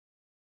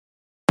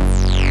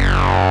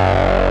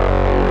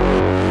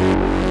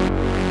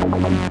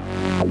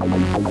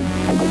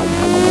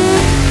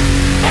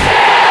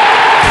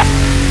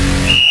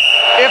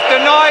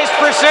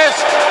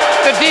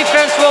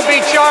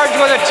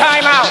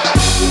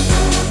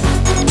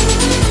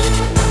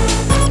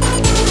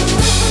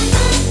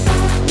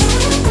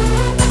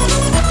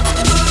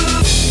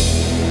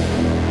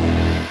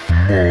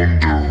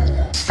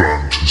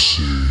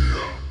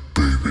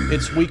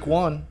It's week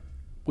 1.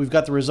 We've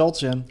got the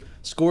results in.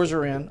 Scores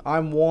are in.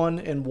 I'm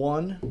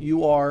 1-1.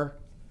 You are?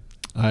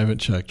 I haven't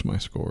checked my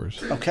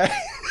scores. Okay.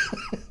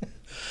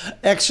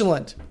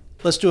 Excellent.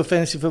 Let's do a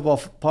fantasy football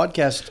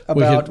podcast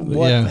about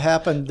what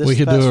happened this past week.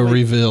 We could do a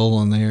reveal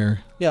on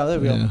there. Yeah, there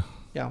we go.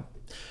 Yeah.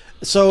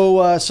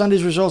 So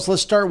Sunday's results,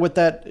 let's start with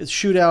that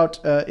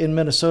shootout in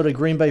Minnesota.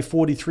 Green Bay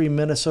 43,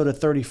 Minnesota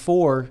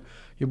 34.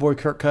 Your boy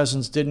Kirk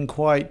Cousins didn't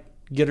quite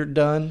get it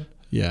done.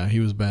 Yeah,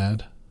 he was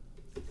bad.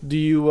 Do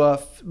you?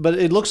 But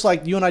it looks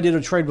like you and I did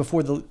a trade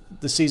before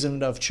the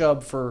season of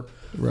Chubb for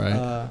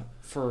the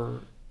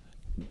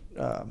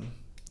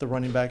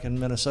running back in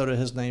Minnesota.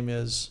 His name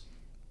is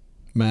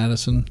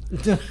Madison.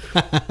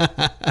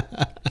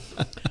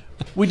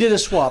 We did a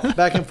swap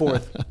back and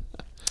forth,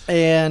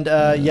 and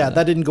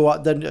that didn't go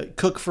out. Then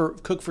Cook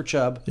for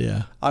Chubb.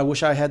 Yeah, I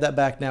wish I had that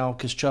back now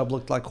because Chubb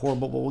looked like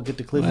horrible. But we'll get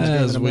to Cleveland's game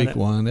in a minute. Week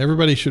 1.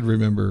 Everybody should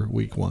remember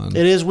week 1.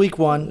 It is week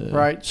 1,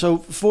 right? So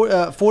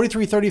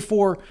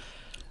 43-34.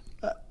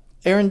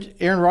 Aaron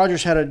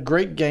Rodgers had a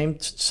great game,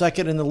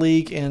 second in the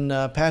league in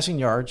passing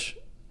yards,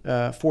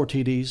 4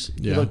 TDs.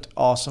 Yeah. He looked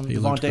awesome.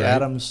 Devontae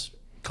Adams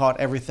caught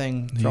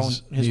everything thrown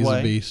his way. He's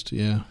a beast,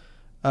 yeah.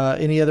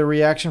 Any other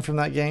reaction from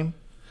that game?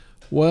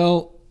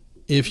 Well,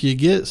 if you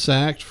get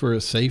sacked for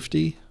a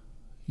safety,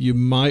 you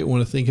might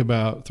want to think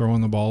about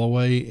throwing the ball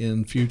away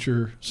in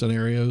future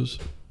scenarios,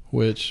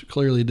 which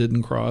clearly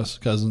didn't cross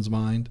Cousins'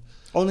 mind.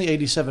 Only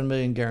 $87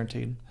 million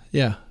guaranteed.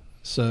 Yeah,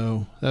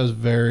 so that was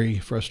very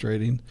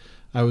frustrating.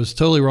 I was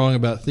totally wrong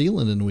about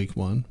Thielen in week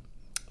 1.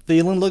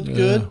 Thielen looked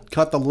good.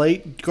 Caught the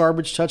late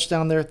garbage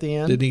touchdown there at the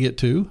end. Didn't he get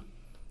 2?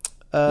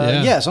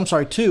 Yes, I'm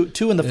sorry, two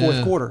in the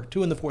fourth quarter.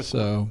 2 in the fourth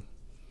quarter. So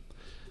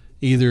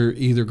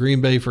either Green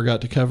Bay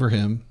forgot to cover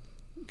him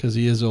because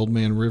he is Old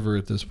Man River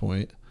at this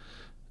point,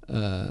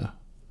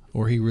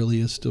 or he really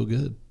is still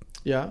good.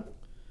 Yeah.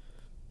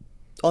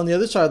 On the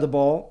other side of the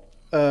ball,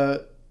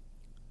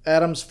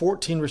 Adams,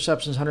 14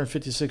 receptions,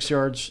 156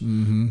 yards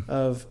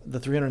of the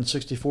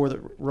 364 that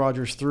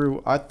Rodgers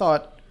threw. I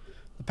thought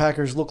the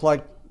Packers looked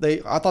like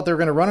I thought they were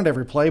going to run it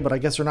every play, but I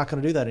guess they're not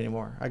going to do that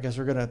anymore. I guess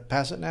they're going to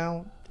pass it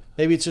now.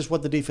 Maybe it's just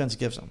what the defense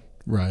gives them.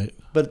 Right.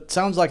 But it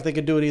sounds like they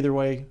could do it either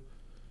way.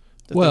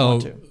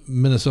 Well,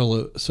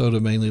 Minnesota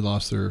mainly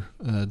lost their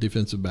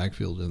defensive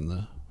backfield in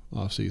the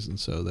offseason,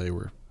 so they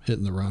were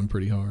hitting the run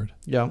pretty hard.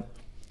 Yeah.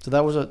 So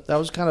that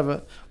was kind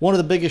of one of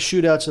the biggest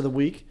shootouts of the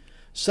week.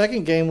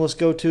 Second game let's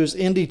go to is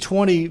Indy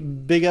 20,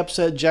 big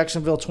upset,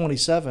 Jacksonville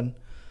 27.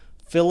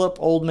 Phillip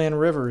Old Man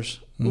Rivers.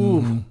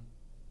 Oof.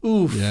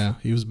 Oof. Yeah,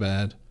 he was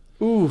bad.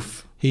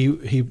 Oof.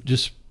 He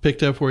just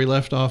picked up where he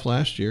left off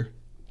last year.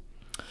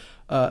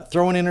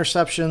 Throwing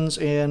interceptions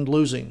and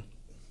losing.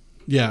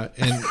 Yeah,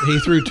 and he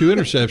threw 2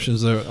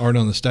 interceptions that aren't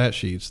on the stat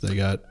sheets. They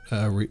got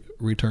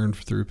returned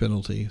through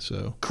penalty.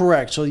 So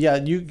correct. So yeah,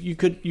 you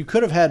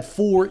could have had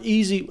 4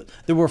 easy.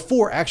 There were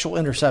 4 actual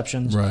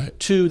interceptions. Right.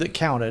 2 that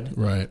counted.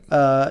 Right.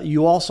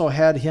 You also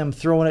had him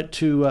throwing it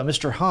to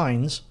Mr.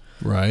 Hines.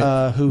 Right.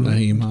 Who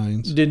Naheem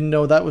Hines didn't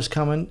know that was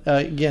coming.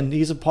 Again,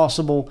 he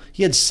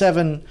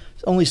had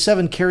only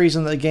 7 carries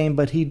in the game,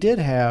 but he did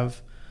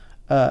have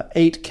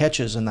 8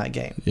 catches in that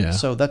game. Yeah.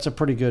 So that's a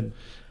pretty good.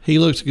 He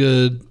looks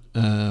good.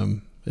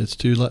 It's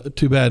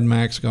too bad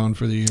Mac's gone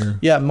for the year.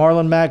 Yeah,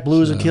 Marlon Mack blew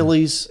his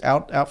Achilles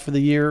out for the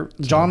year.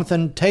 So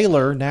Jonathan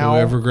Taylor now.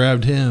 Whoever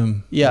grabbed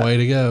him, way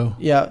to go.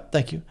 Yeah,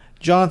 thank you.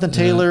 Jonathan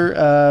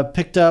Taylor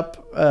picked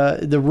up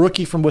the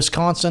rookie from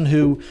Wisconsin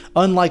who,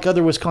 unlike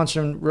other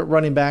Wisconsin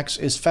running backs,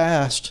 is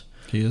fast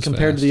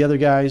compared to the other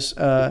guys.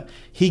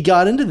 He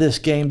got into this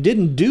game,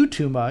 didn't do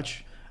too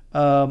much,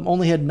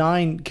 only had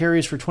 9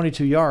 carries for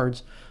 22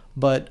 yards.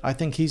 But I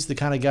think he's the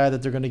kind of guy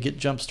that they're going to get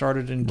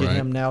jump-started and get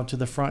him now to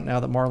the front now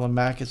that Marlon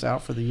Mack is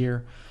out for the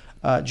year.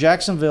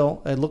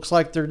 Jacksonville, it looks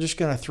like they're just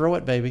going to throw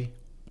it, baby.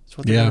 That's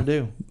what they're going to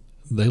do.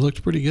 They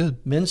looked pretty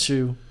good.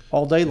 Minshew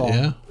all day long.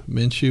 Yeah,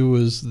 Minshew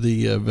was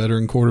the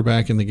veteran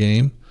quarterback in the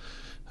game.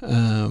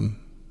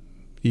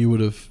 You would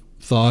have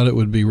thought it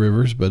would be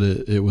Rivers, but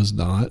it was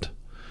not.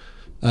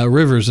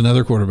 Rivers,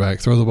 another quarterback,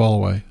 throw the ball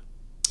away.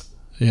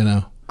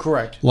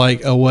 Correct.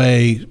 Like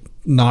away.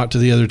 Not to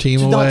the other team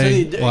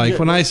away.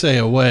 When I say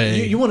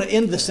away. You want to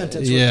end the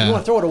sentence. Yeah. You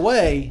want to throw it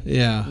away.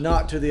 Yeah.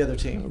 Not to the other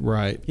team.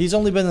 Right. He's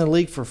only been in the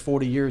league for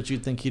 40 years.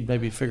 You'd think he'd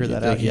maybe figure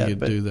that out yet. He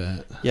could do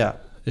that. Yeah.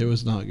 It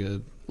was not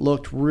good.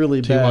 Looked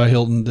really bad. T.Y.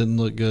 Hilton didn't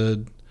look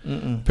good.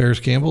 Paris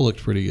Campbell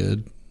looked pretty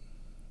good.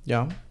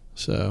 Yeah.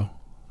 So.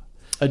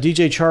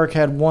 DJ Chark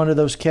had one of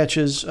those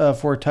catches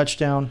for a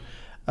touchdown.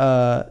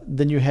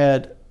 Then you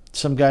had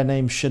some guy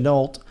named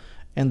Chenault.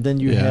 And then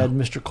you had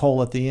Mr.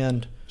 Cole at the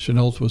end.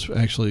 Chenault was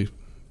actually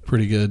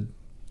pretty good.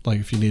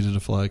 Like if you needed a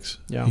flex,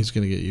 he's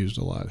going to get used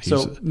a lot.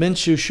 So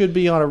Minshew should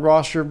be on a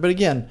roster. But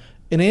again,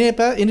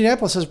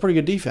 Indianapolis has a pretty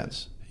good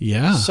defense.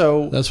 Yeah.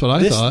 So that's what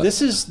I thought.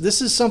 This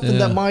is something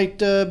that might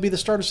be the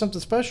start of something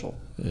special.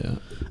 Yeah.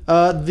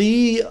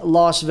 The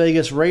Las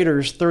Vegas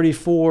Raiders,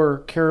 34,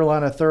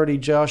 Carolina 30.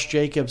 Josh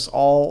Jacobs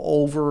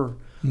all over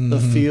the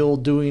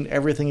field doing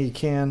everything he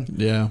can.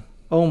 Yeah.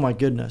 Oh my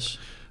goodness.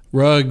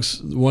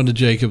 Ruggs, one of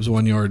Jacobs'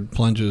 1-yard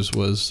plunges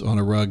was on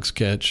a Ruggs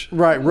catch.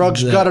 Right,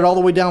 Ruggs got it all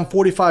the way down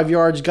 45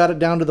 yards, got it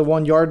down to the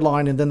 1-yard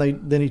line, and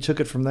then he took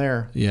it from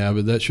there. Yeah,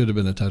 but that should have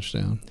been a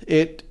touchdown.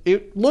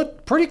 It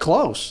looked pretty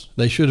close.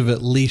 They should have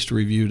at least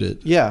reviewed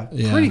it. Yeah,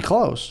 pretty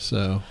close.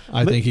 So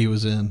I think he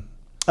was in.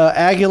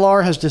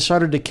 Aguilar has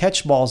decided to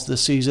catch balls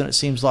this season. It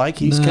seems like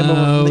he's come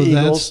over from the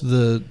Eagles. That's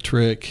the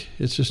trick.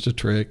 It's just a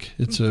trick.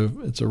 It's a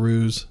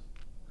ruse.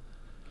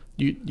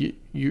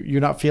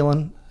 You're not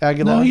feeling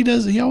Aguilar? No, he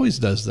does. He always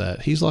does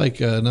that. He's like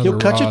another. He'll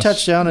catch a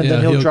touchdown and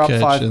then he'll drop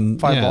five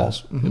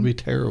balls. Mm-hmm. It'll be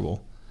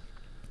terrible.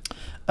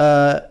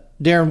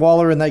 Darren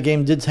Waller in that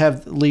game did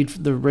have lead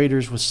the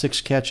Raiders with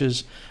 6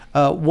 catches.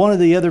 One of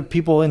the other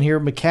people in here,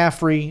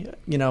 McCaffrey,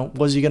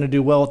 was he going to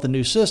do well with the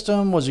new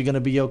system? Was he going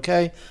to be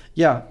okay?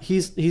 Yeah,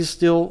 he's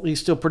still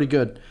pretty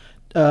good.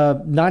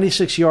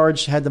 96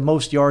 yards, had the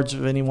most yards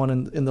of anyone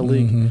in the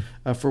league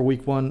for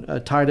week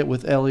 1. Tied it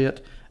with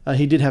Elliott.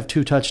 He did have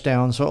 2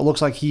 touchdowns, so it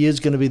looks like he is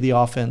going to be the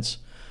offense.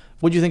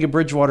 What do you think of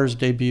Bridgewater's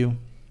debut?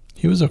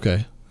 He was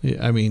okay.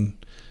 I mean,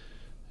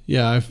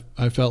 yeah,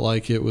 I felt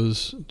like it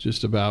was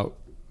just about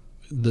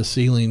the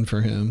ceiling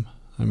for him.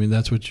 I mean,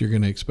 that's what you're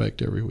going to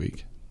expect every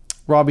week.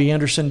 Robbie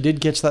Anderson did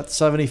catch that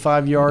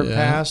 75-yard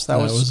pass. That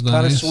was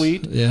kind of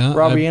sweet. Yeah,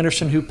 Robbie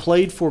Anderson, who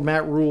played for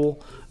Matt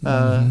Rule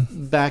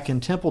back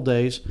in Temple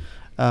days.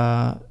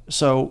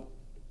 So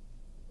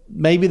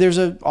maybe there's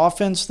an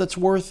offense that's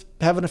worth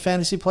having a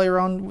fantasy player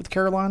on with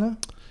Carolina?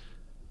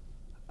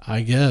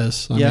 I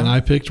guess. I mean, I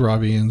picked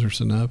Robbie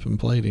Anderson up and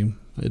played him.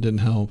 It didn't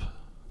help.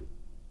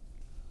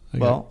 I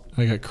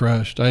got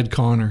crushed. I had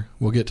Connor.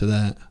 We'll get to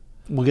that.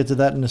 We'll get to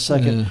that in a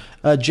second.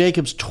 Yeah.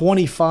 Jacobs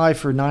 25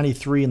 for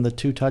 93 in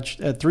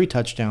the 3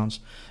 touchdowns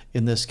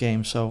in this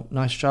game. So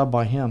nice job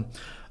by him.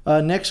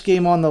 Next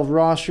game on the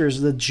roster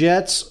is the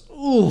Jets.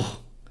 Ooh,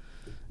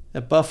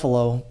 at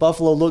Buffalo.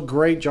 Buffalo looked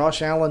great.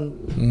 Josh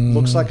Allen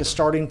looks like a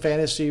starting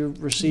fantasy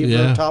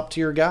receiver, top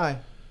tier guy.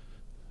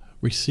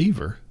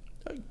 Receiver.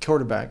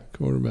 Quarterback.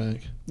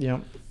 Yeah.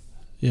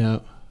 Yeah.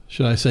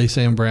 Should I say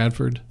Sam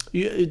Bradford?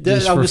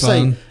 I would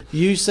say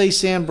you say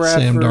Sam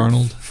Bradford Sam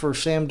Darnold. For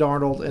Sam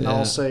Darnold, and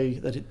I'll say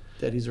that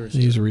he's a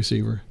receiver. He's a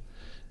receiver.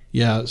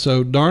 Yeah.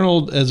 So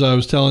Darnold, as I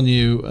was telling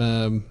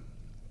you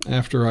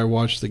after I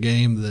watched the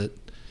game, that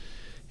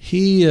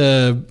he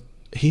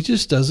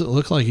just doesn't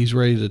look like he's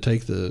ready to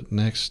take the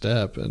next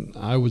step, and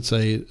I would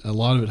say a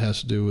lot of it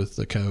has to do with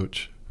the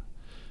coach.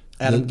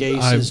 Adam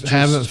Gase. I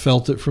haven't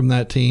felt it from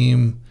that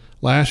team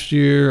last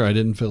year. I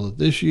didn't feel it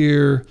this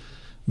year.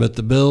 But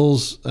the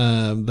Bills,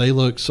 they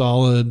look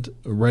solid,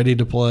 ready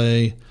to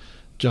play.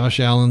 Josh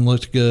Allen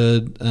looked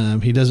good.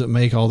 He doesn't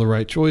make all the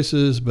right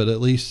choices, but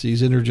at least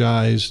he's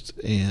energized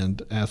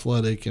and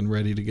athletic and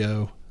ready to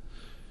go.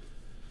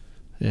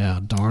 Yeah,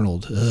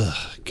 Darnold.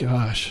 Ugh,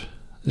 gosh.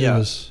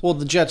 Well,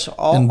 the Jets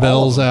and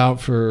Bell's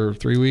out for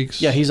 3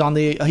 weeks. Yeah, he's on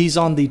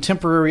the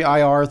temporary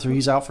IR.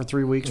 He's out for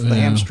 3 weeks for the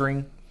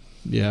hamstring.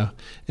 Yeah,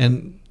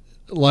 and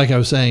like I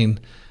was saying,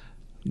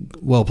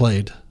 well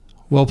played,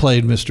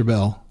 Mr.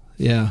 Bell.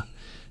 Yeah.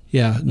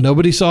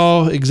 Nobody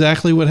saw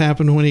exactly what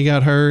happened when he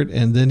got hurt,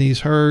 and then he's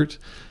hurt.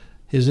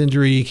 His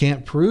injury, you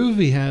can't prove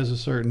he has a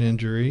certain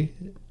injury,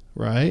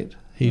 right?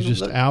 He's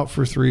just out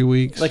for 3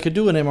 weeks. They could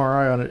do an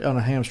MRI on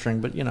a hamstring,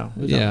 but who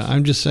knows?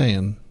 I'm just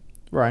saying.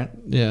 Right.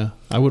 Yeah,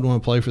 I wouldn't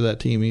want to play for that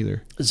team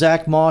either.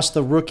 Zach Moss,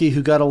 the rookie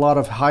who got a lot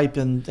of hype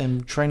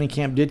in training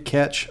camp, did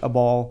catch a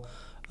ball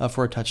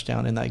for a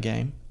touchdown in that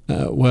game.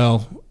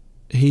 Well,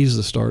 he's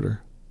the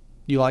starter.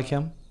 You like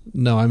him?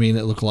 No, I mean,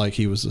 it looked like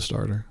he was the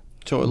starter.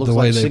 So it looks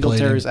like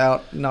Singletary's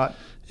out, not...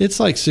 It's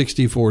like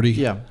 60-40.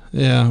 Yeah.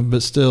 Yeah,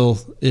 but still,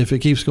 if it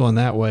keeps going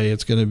that way,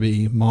 it's going to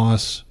be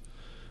Moss,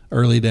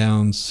 early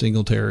downs,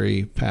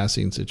 Singletary,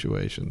 passing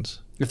situations.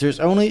 If there's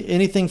only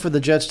anything for the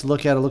Jets to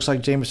look at, it looks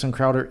like Jamison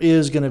Crowder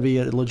is going to be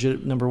a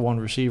legit number 1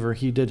 receiver.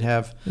 He did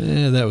have...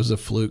 that was a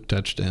fluke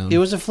touchdown. It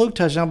was a fluke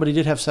touchdown, but he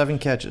did have 7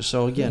 catches.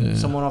 So, again,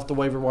 someone off the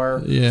waiver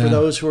wire. Yeah. For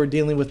those who are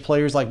dealing with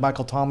players like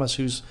Michael Thomas,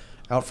 who's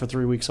out for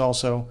 3 weeks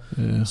also.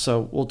 Yeah.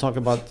 So we'll talk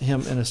about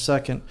him in a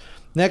second.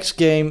 Next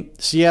game,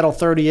 Seattle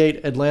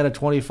 38, Atlanta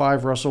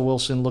 25. Russell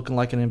Wilson looking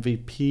like an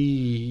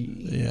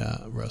MVP. Yeah,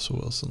 Russell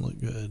Wilson looked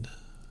good.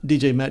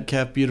 DJ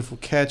Metcalf, beautiful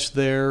catch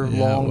there,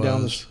 long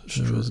down the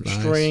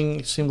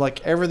string. It seemed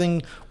like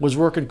everything was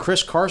working.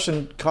 Chris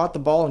Carson caught the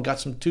ball and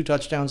got 2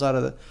 touchdowns out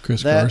of it.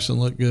 Carson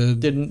looked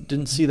good.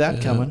 Didn't see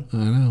that coming. I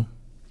know.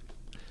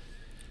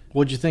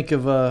 What did you think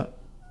of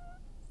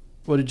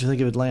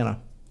Atlanta?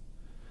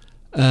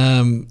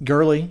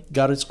 Gurley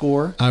got his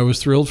score. I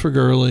was thrilled for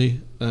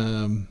Gurley.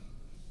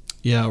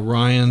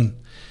 Ryan.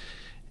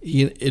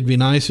 It'd be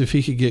nice if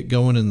he could get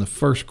going in the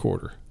first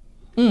quarter.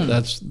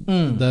 That's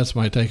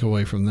my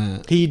takeaway from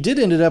that. He did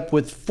ended up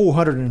with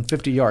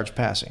 450 yards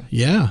passing.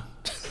 Yeah,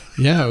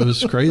 it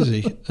was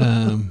crazy.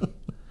 A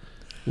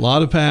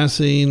lot of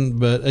passing,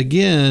 but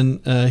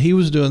again, he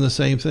was doing the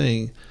same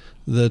thing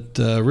that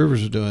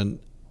Rivers was doing.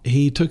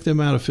 He took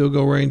them out of field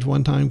goal range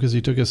one time because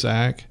he took a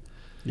sack.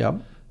 Yep.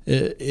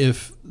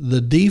 If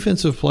the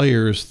defensive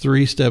player is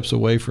 3 steps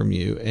away from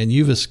you and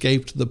you've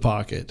escaped the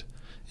pocket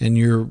and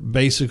you're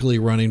basically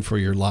running for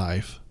your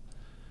life,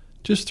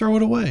 just throw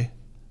it away.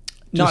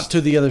 Not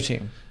to the other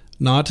team.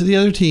 Not to the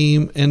other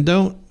team, and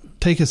don't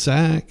take a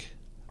sack.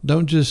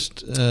 Don't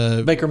just...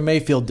 Baker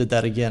Mayfield did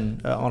that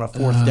again on a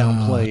fourth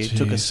down play.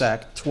 Took a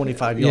sack,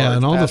 25 yards. Yeah,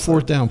 and all the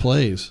fourth down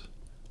plays.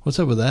 What's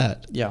up with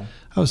that? Yeah.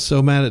 I was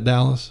so mad at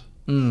Dallas.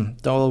 We're going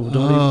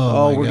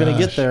to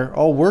get there.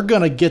 Oh, we're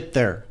going to get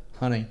there,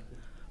 honey.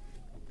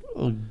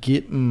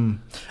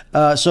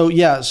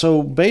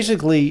 So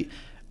basically,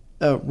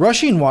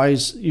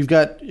 rushing-wise, you've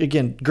got,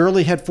 again,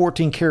 Gurley had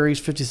 14 carries,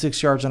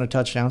 56 yards on a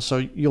touchdown, so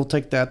you'll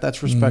take that.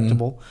 That's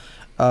respectable.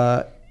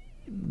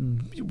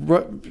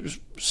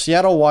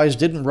 Seattle-wise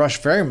didn't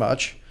rush very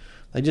much.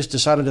 They just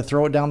decided to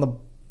throw it down the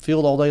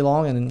field all day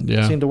long, and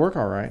it seemed to work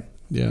all right.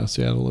 Yeah,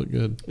 Seattle looked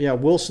good. Yeah,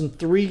 Wilson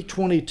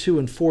 322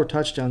 and 4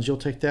 touchdowns. You'll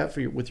take that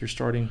with your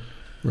starting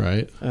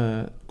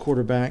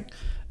quarterback.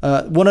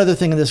 One other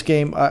thing in this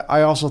game,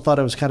 I also thought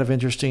it was kind of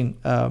interesting.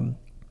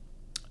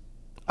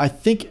 I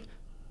think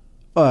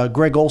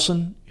Greg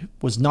Olsen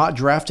was not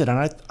drafted,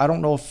 and I don't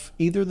know if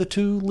either of the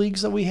two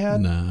leagues that we had.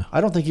 No. I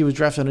don't think he was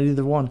drafted in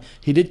either one.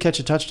 He did catch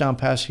a touchdown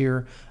pass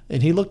here,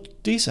 and he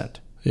looked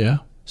decent. Yeah.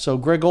 So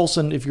Greg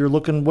Olsen, if you're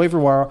looking waiver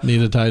wire,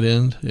 need a tight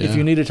end. Yeah. If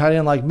you need a tight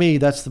end like me,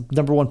 that's the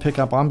number one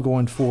pickup I'm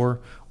going for,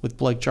 with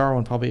Blake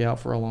Jarwin probably out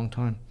for a long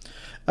time.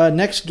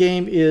 Next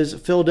game is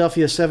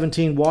Philadelphia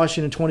 17,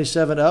 Washington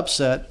 27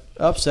 upset.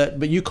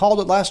 But you called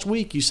it last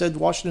week. You said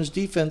Washington's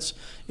defense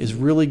is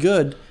really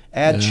good.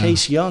 Add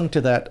Chase Young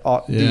to that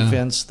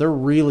defense. They're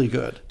really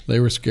good. They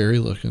were scary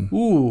looking.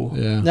 Ooh.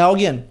 Yeah. Now,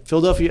 again,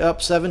 Philadelphia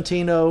up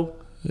 17-0.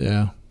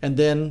 Yeah. And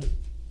then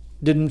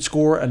didn't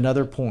score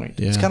another point.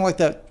 Yeah. It's kind of like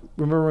that.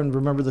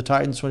 Remember the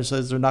Titans when it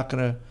says they're not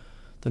gonna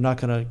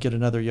get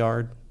another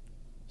yard.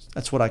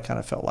 That's what I kind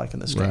of felt like in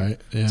this game. Right.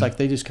 Yeah. It's like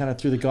they just kind of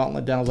threw the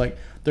gauntlet down. It was like,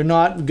 they're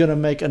not gonna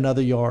make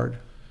another yard,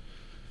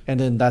 and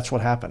then that's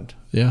what happened.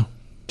 Yeah.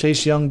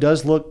 Chase Young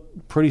does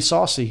look pretty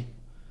saucy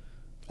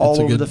all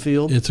over the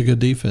field. It's a good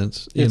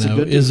defense. A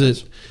good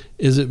defense.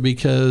 Is it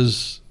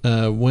because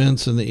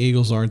Wentz and the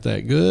Eagles aren't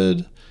that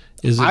good?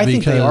 I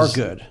think they are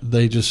good.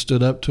 They just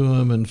stood up to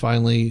him and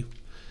finally.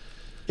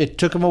 It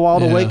took them a while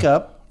to wake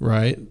up.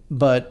 Right.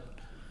 But,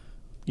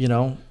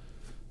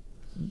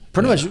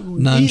 pretty much.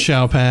 None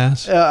shall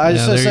pass. I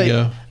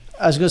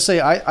was going to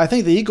say, I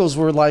think the Eagles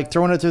were like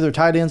throwing it through their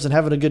tight ends and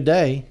having a good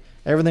day.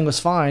 Everything was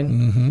fine.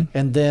 Mm-hmm.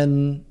 And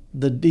then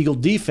the Eagle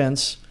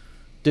defense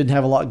didn't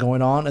have a lot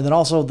going on. And then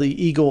also the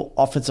Eagle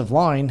offensive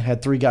line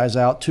had 3 guys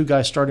out, 2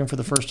 guys starting for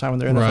the first time in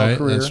their NFL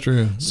career. That's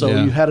true. So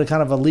you had a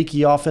kind of a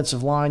leaky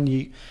offensive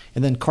line.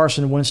 And then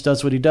Carson Wentz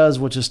does what he does,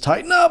 which is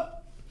tighten up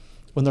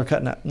when they're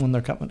coming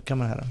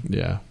at him.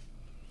 Yeah.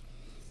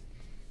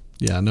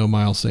 Yeah, no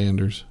Miles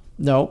Sanders.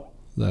 No.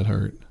 That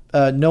hurt.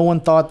 No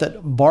one thought that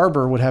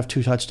Barber would have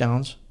 2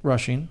 touchdowns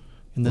rushing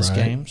in this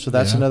game. So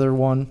that's another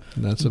one.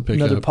 That's a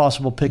pickup. Another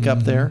possible pickup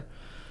there.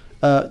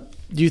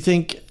 Do you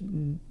think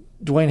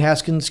Dwayne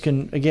Haskins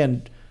can,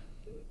 again,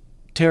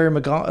 Terry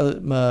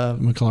McLaurin?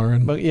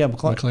 McLaurin.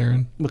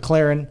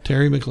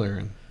 Terry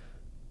McLaurin.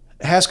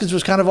 Haskins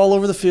was kind of all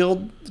over the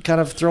field, kind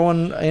of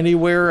throwing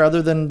anywhere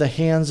other than the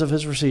hands of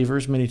his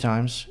receivers many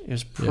times. It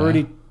was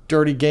pretty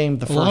dirty game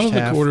the first half. A lot of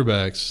the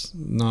quarterbacks,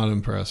 not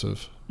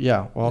impressive.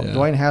 Yeah, well,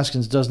 Dwayne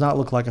Haskins does not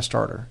look like a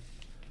starter.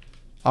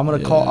 I'm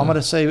going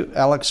to say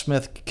Alex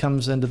Smith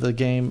comes into the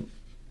game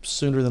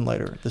sooner than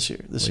later this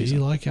season.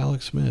 You like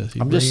Alex Smith?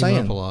 I'm just saying.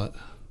 Him up a lot.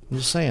 I'm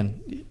just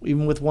saying.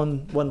 Even with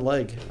one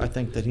leg, I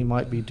think that he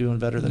might be doing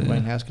better than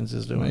Dwayne Haskins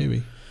is doing.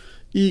 Maybe.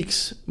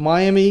 Eeks.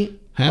 Miami.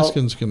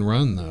 Haskins can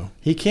run though.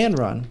 He can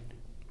run.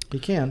 He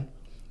can.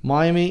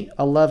 Miami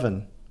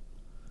 11.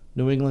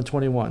 New England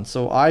 21.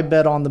 So I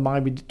bet on the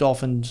Miami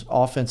Dolphins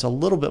offense a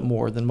little bit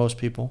more than most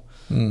people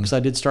because I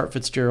did start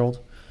Fitzgerald.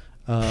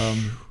 That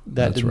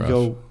didn't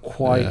go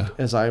quite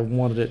as I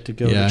wanted it to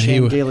go. Yeah, the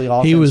Chan Gailey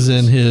offense. He was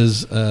in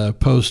his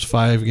post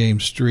 5-game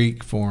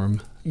streak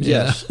form.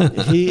 Yes.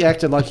 He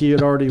acted like he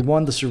had already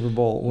won the Super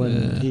Bowl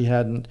when he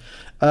hadn't.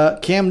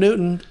 Cam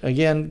Newton,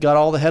 again, got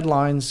all the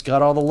headlines,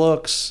 got all the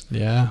looks.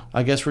 Yeah.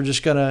 I guess we're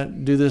just going to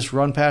do this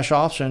run-pass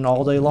option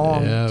all day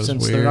long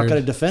since they're not going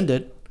to defend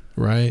it.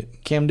 Right.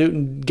 Cam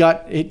Newton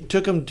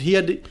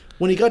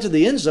when he got to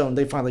the end zone,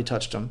 they finally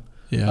touched him.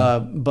 Yeah.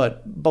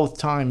 But both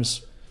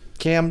times,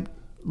 Cam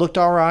looked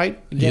all right.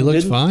 Again, he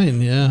looked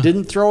fine, yeah.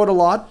 Didn't throw it a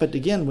lot, but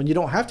again, when you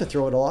don't have to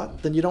throw it a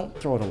lot, then you don't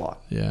throw it a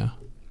lot. Yeah.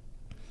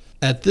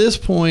 At this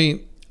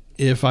point,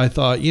 if I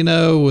thought,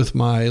 with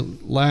my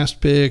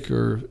last pick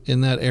or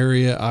in that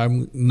area,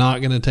 I'm not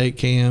going to take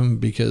Cam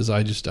because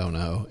I just don't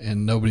know,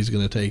 and nobody's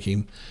going to take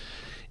him.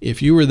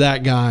 If you were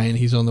that guy and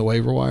he's on the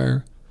waiver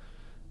wire,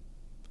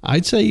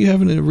 I'd say you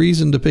have a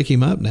reason to pick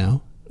him up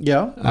now.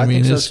 Yeah, I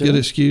mean, it's a good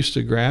excuse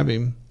to grab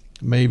him.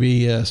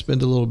 Maybe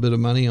spend a little bit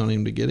of money on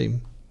him to get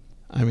him.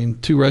 I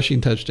mean, 2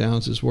 rushing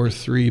touchdowns is worth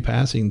 3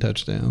 passing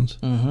touchdowns.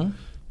 Mm-hmm.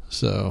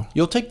 So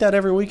you'll take that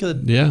every week.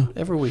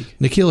 Every week.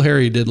 N'Keal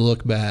Harry did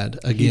look bad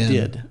again. He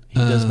did. He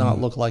does not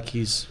look like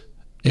he's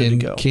good to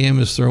go. And Cam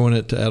is throwing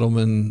it to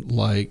Edelman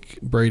like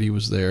Brady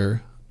was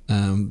there.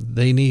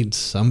 They need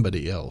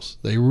somebody else.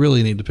 They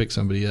really need to pick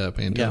somebody up.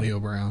 Antonio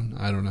Brown.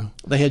 I don't know.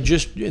 They had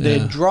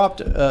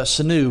dropped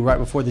Sanu right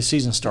before the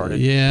season started.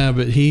 Yeah,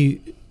 but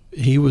he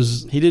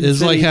didn't.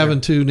 It's like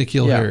having two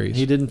N'Keal Harrys.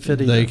 He didn't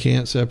fit either. They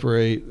can't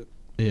separate.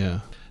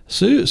 Yeah,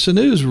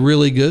 Sanu's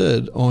really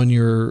good on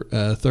your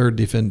third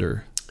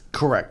defender.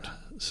 Correct.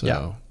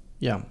 So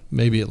yeah,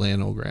 maybe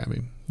Atlanta will grab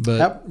him.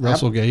 But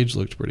Russell Gage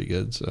looked pretty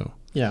good. So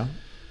yeah.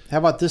 How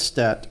about this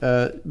stat?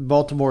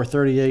 Baltimore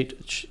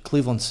 38,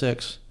 Cleveland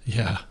 6.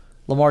 Yeah.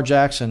 Lamar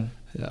Jackson.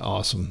 Yeah,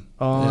 awesome.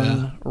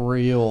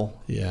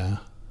 Unreal. Yeah.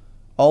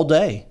 All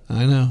day.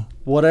 I know.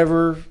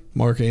 Whatever.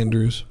 Mark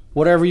Andrews.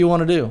 Whatever you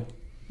want to do.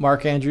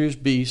 Mark Andrews,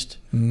 beast.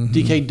 Mm-hmm.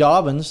 DK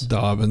Dobbins.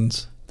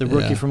 The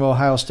rookie from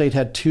Ohio State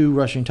had 2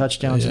 rushing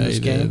touchdowns in this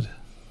game. Did.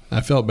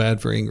 I felt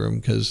bad for Ingram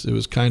because it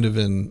was kind of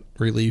in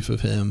relief of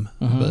him.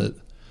 Mm-hmm. But,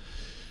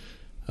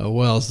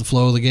 it's the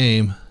flow of the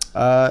game.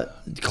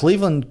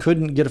 Cleveland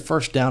couldn't get a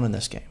first down in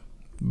this game.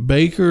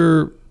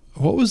 Baker,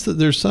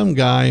 there's some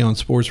guy on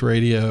sports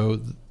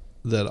radio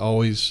that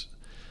always,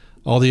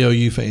 all the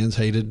OU fans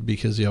hated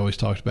because he always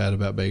talked bad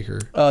about Baker.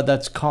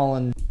 That's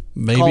Colin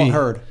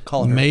Hurd.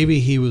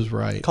 Maybe he was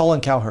right. Colin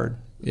Cowherd.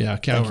 Yeah,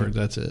 Cowherd,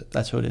 that's it.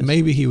 That's who it is.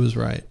 Maybe he was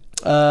right.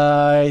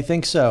 I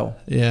think so.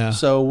 Yeah.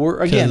 So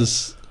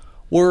he's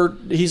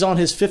on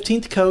his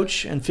 15th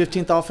coach and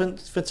 15th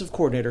offensive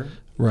coordinator.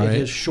 Right. In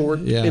his short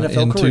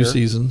NFL in career. 2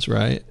 seasons,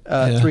 right?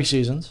 3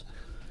 seasons.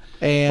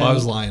 And I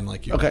was lying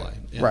like you were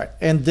lying. Yeah. Right.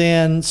 And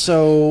then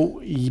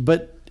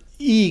but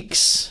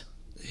Eakes.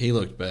 He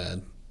looked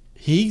bad.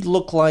 He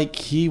looked like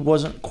he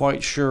wasn't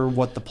quite sure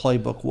what the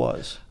playbook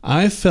was.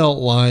 I felt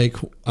like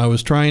I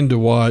was trying to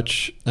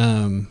watch,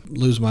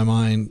 lose my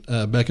mind,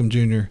 Beckham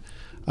Jr.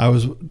 I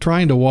was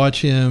trying to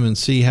watch him and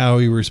see how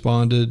he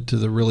responded to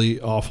the really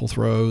awful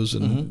throws.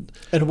 And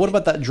what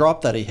about that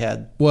drop that he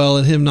had? Well,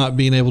 and him not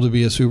being able to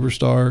be a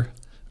superstar,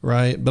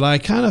 right? But I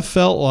kind of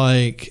felt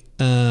like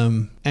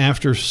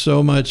after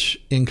so much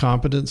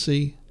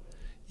incompetency,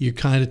 you're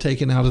kind of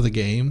taken out of the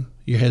game.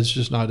 Your head's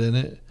just not in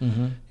it.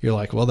 Mm-hmm. You're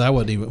like, well, that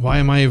wasn't even – why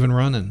am I even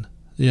running?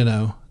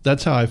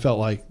 That's how I felt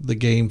like the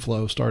game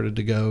flow started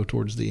to go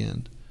towards the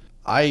end.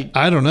 I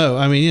don't know.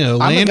 I mean,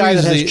 I'm a guy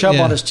that has Chubb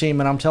on his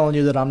team, and I'm telling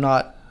you that I'm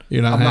not.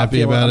 You're not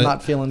happy about it. I'm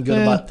not feeling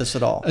good about this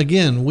at all.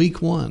 Again,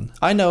 week 1.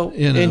 I know.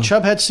 And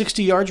Chubb had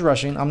 60 yards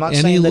rushing. I'm not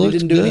saying that he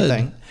didn't do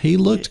anything. He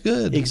looked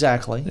good.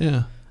 Exactly.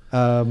 Yeah.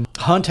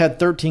 Hunt had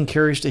 13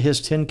 carries to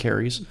his 10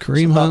 carries.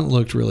 Kareem Hunt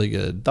looked really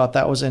good. Thought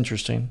that was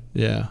interesting.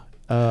 Yeah.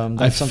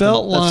 I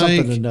felt like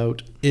something to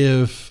note.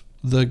 If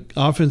the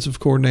offensive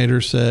coordinator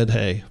said,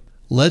 "Hey,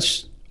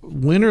 let's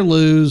win or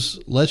lose,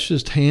 let's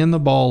just hand the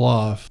ball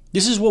off."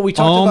 This is what we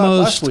talked about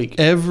last week.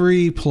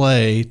 Every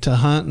play to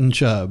Hunt and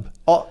Chubb.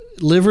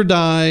 Live or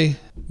die.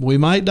 We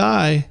might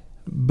die,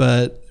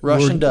 but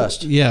rush and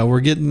dust. Yeah, we're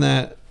getting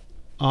that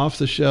off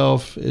the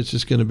shelf. It's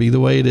just going to be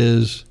the way it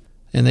is,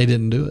 and they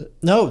didn't do it.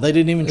 No, they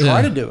didn't even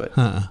try to do it.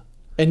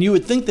 And you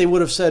would think they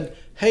would have said,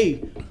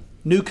 "Hey,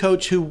 new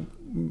coach who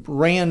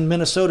ran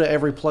Minnesota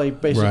every play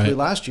basically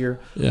last year,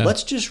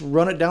 let's just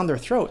run it down their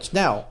throats."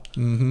 Now,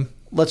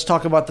 let's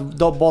talk about the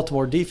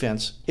Baltimore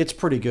defense. It's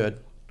pretty good.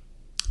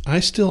 I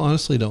still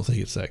honestly don't think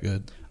it's that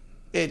good.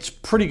 It's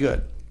pretty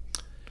good.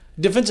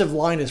 Defensive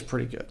line is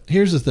pretty good.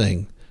 Here's the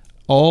thing.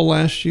 All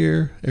last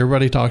year,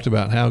 everybody talked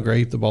about how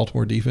great the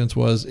Baltimore defense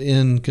was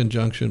in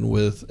conjunction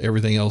with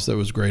everything else that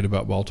was great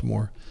about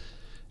Baltimore.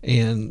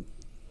 And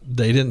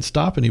they didn't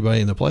stop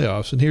anybody in the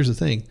playoffs. And here's the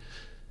thing.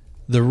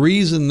 The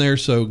reason they're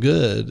so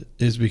good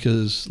is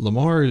because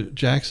Lamar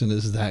Jackson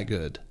is that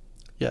good.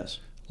 Yes.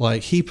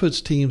 Like, he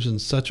puts teams in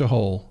such a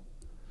hole.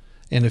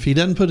 And if he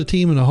doesn't put a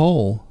team in a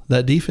hole,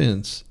 that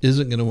defense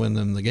isn't going to win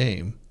them the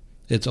game.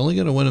 It's only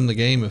going to win them the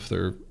game if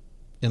they're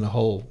in a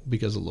hole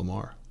because of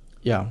Lamar.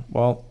 Yeah.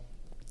 Well,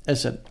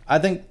 as I said, I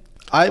think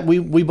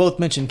we both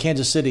mentioned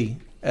Kansas City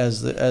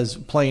as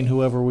playing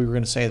whoever we were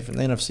going to say from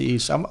the NFC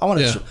East. I'm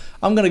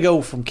going to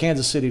go from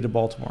Kansas City to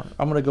Baltimore.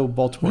 I'm going to go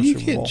Baltimore Super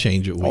Bowl. You can't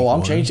change it week one.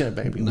 I'm changing it,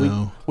 baby.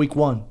 No. Week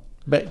 1.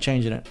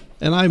 Changing it.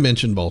 And I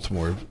mentioned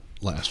Baltimore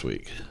last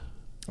week.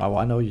 Oh,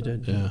 I know you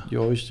did. Yeah.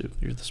 You always do.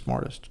 You're the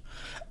smartest.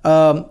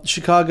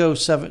 Chicago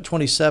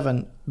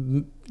 27,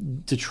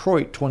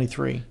 Detroit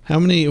 23.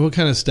 What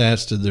kind of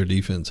stats did their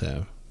defense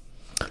have?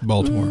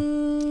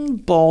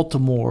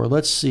 Baltimore.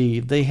 Let's see.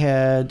 They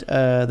had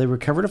they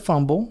recovered a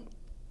fumble.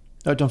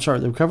 Oh, I'm sorry.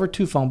 They recovered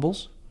 2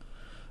 fumbles.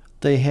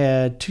 They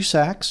had 2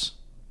 sacks.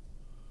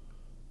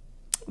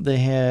 They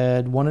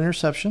had 1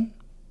 interception.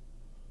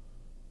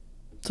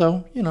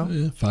 So,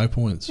 5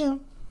 points. Yeah.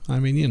 I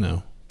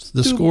mean,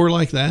 the score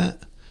like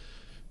that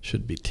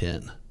should be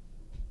 10.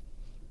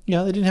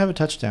 Yeah, they didn't have a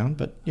touchdown,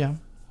 but yeah.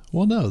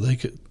 Well, no, they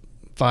could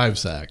 5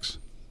 sacks.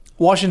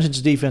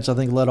 Washington's defense, I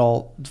think, led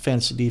all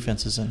fantasy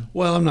defenses in.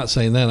 Well, I'm not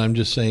saying that. I'm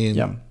just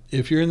saying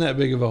if you're in that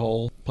big of a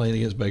hole playing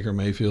against Baker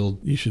Mayfield,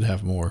 you should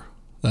have more.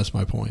 That's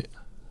my point.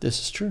 This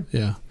is true.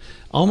 Yeah.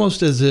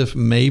 Almost as if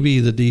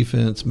maybe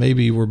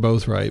we're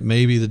both right.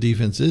 Maybe the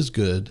defense is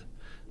good.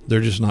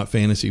 They're just not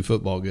fantasy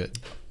football good.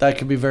 That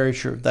could be very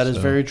true. That is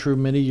very true.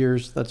 Many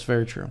years, that's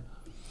very true.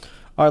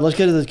 All right, let's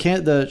get to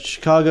the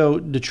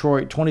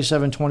Chicago-Detroit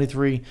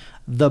 27-23.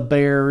 The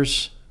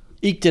Bears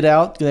eked it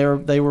out.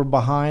 They were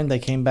behind. They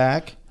came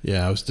back.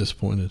 Yeah, I was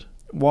disappointed.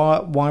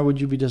 Why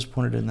would you be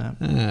disappointed in that?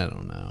 I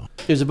don't know.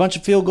 It was a bunch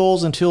of field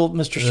goals until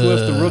Mr.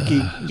 Swift, the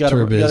rookie,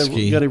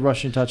 got a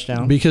rushing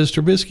touchdown. Because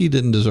Trubisky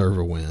didn't deserve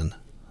a win.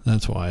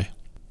 That's why.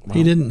 Well,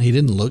 he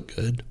didn't look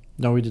good.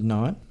 No, he did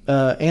not.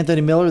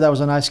 Anthony Miller, that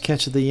was a nice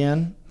catch at the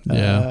end.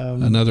 Yeah,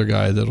 another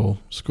guy that'll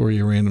score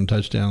you a random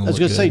touchdown. I was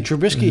going to say,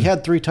 Trubisky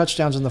had 3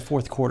 touchdowns in the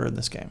fourth quarter in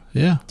this game.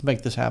 Yeah, to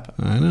make this happen.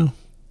 I know.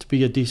 To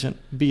be a decent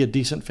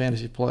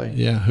fantasy play.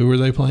 Yeah, who were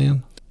they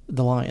playing?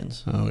 The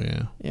Lions. Oh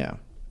yeah. Yeah,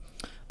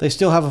 they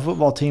still have a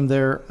football team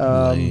there.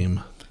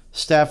 Lame.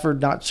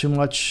 Stafford, not too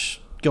much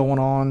going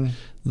on.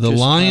 The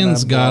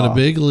Lions got a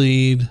big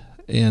lead,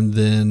 and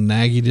then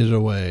Nagy did it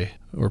away,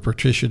 or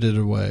Patricia did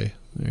it away.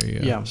 There you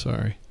go. Yeah.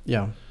 Sorry.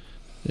 Yeah.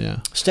 Yeah.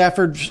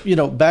 Stafford,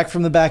 back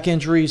from the back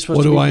injury.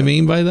 What do I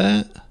mean by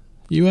that,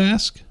 you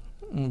ask?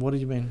 What do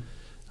you mean?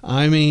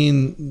 I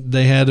mean,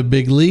 they had a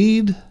big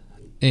lead,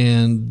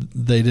 and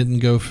they didn't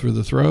go for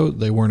the throat.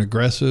 They weren't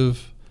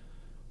aggressive.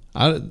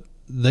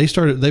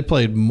 They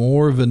played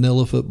more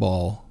vanilla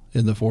football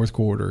in the fourth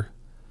quarter.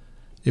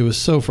 It was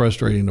so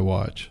frustrating to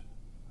watch.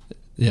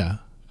 Yeah.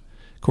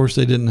 Of course,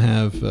 they didn't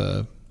have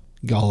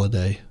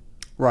Galladay.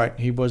 Right,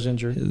 he was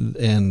injured.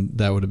 And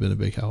that would have been a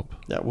big help.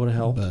 That would have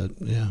helped.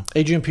 But, yeah.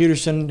 Adrian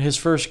Peterson, his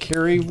first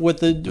carry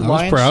with the Lions. I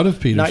was proud of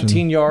Peterson.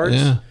 19 yards.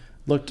 Yeah.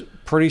 Looked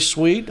pretty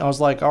sweet. I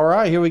was like, all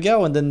right, here we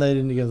go. And then they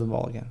didn't give the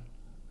ball again.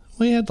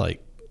 Well, he had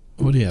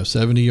what do you have,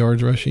 70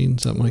 yards rushing,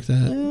 something like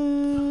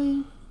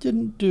that?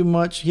 Didn't do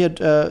much. He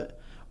had,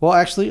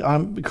 actually,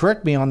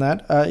 correct me on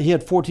that. He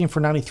had 14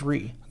 for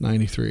 93.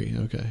 93,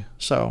 okay.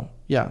 So,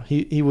 yeah,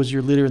 he was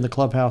your leader in the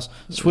clubhouse.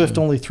 Swift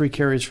only 3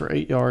 carries for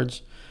 8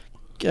 yards.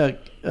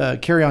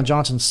 Kerryon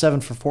Johnson 7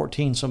 for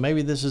 14. So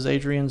maybe this is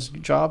Adrian's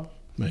job.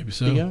 Maybe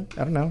so. I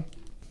don't know.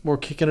 We're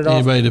kicking it off.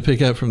 Anybody to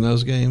pick up from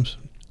those games?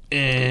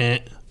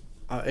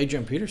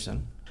 Adrian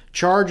Peterson.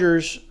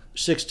 Chargers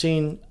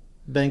 16,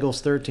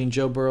 Bengals 13.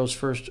 Joe Burrow's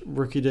first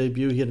rookie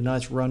debut. He had a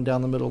nice run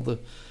down the middle of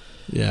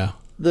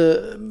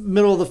the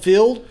middle of the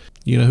field.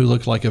 You know who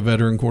looked like a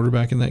veteran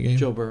quarterback in that game?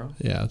 Joe Burrow.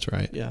 Yeah, that's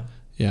right.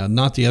 Yeah,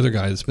 not the other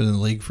guy that's been in the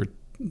league for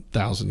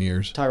 1,000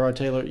 years. Tyrod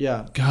Taylor,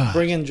 yeah. God.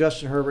 Bring in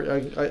Justin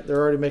Herbert. They're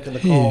already making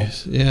the call.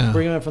 Yeah.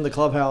 Bring him in from the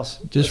clubhouse.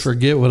 Just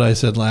forget what I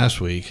said last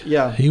week.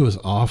 Yeah. He was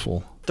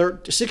awful.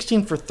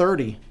 16 for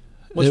 30.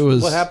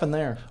 What happened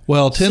there?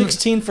 Well,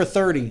 16 for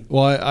 30.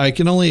 Well, I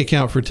can only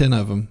account for 10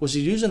 of them. Was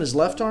he using his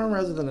left arm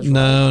rather than his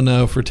right?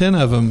 No. For 10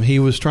 of them, he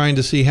was trying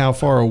to see how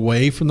far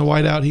away from the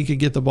wideout he could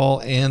get the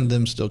ball and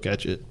them still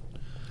catch it.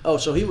 Oh,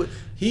 so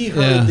he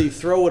heard the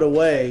throw it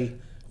away.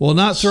 Well,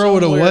 not throw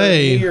it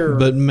away,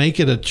 but make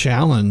it a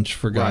challenge,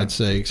 for God's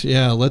sakes.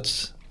 Yeah,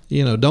 let's,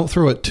 don't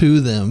throw it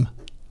to them.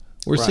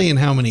 We're seeing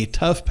how many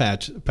tough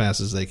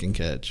passes they can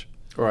catch.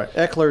 Right.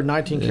 Eckler,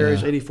 19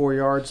 carries, 84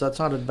 yards. That's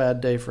not a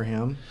bad day for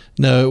him.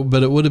 No,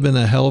 but it would have been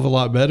a hell of a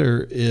lot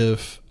better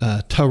if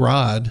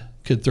Tyrod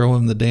could throw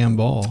him the damn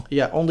ball.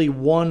 Yeah, only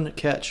 1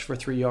 catch for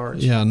 3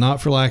 yards. Yeah,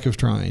 not for lack of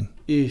trying.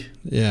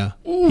 Yeah.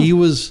 He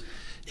was...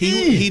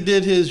 He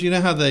did his,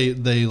 how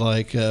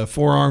they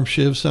forearm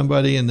shiv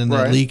somebody and then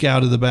they leak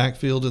out of the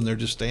backfield and they're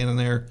just standing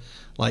there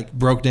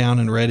broke down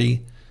and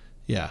ready.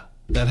 Yeah,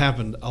 that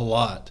happened a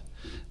lot.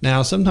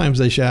 Now, sometimes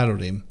they shadowed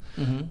him,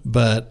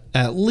 but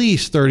at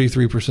least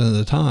 33% of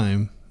the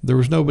time, there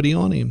was nobody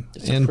on him.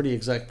 It's a pretty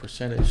exact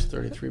percentage,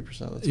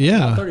 33% of the time.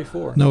 Yeah.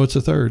 34. No, it's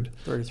a third.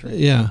 33.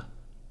 Yeah.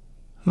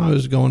 I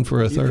was going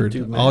for a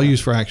third. I'll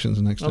use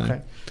fractions next time.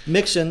 Okay.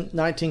 Mixon,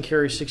 19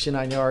 carries,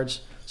 69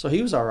 yards. So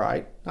he was all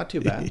right. Not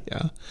too bad.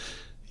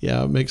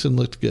 Yeah, Mixon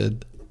looked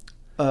good.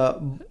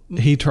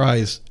 He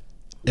tries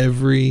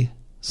every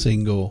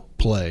single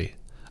play.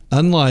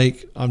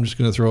 Unlike, I'm just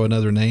going to throw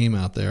another name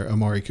out there,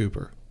 Amari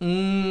Cooper.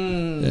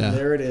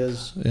 There it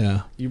is.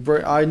 Yeah.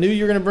 I knew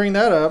you were going to bring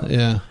that up.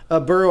 Yeah.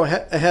 Burrow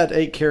had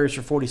 8 carries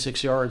for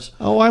 46 yards.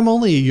 Oh, I'm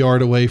only a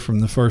yard away from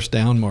the first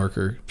down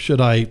marker.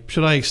 Should I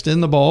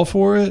extend the ball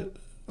for it,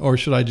 or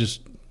should I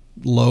just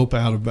lope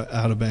out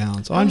of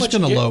bounds? I'm just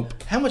going to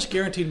lope. How much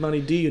guaranteed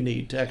money do you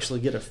need to actually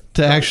get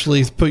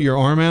actually put your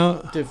arm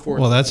out?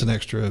 Well, that's an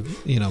extra,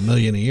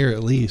 million a year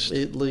at least.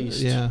 At least.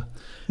 Yeah.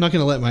 I'm not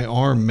going to let my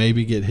arm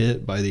maybe get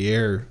hit by the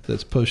air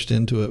that's pushed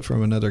into it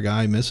from another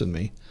guy missing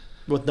me.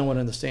 With no one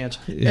in the stands.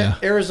 Yeah.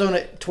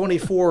 Arizona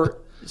 24,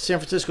 San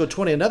Francisco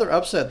 20. Another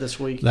upset this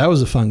week. That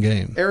was a fun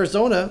game.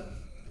 Arizona.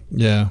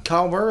 Yeah.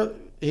 Kyle Murray.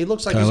 He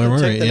looks like he's going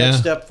to take the next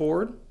step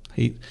forward.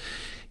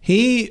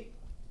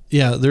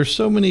 Yeah, there's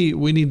so many.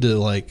 We need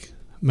to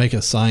make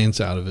a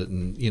science out of it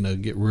and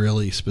get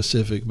really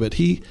specific. But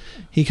he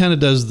kind of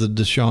does the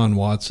Deshaun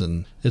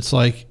Watson. It's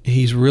like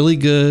he's really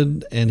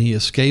good and he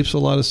escapes a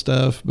lot of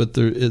stuff, but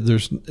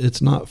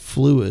it's not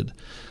fluid.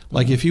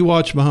 Like if you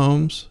watch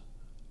Mahomes,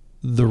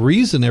 the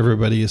reason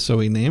everybody is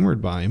so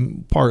enamored by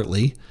him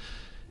partly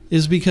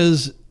is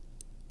because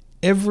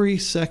every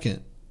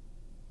second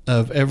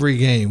of every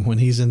game when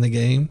he's in the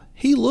game,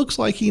 he looks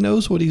like he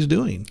knows what he's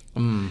doing.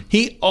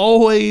 He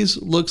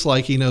always looks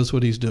like he knows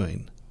what he's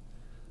doing.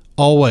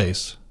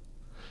 Always.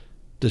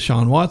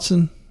 Deshaun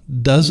Watson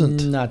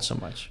doesn't. Not so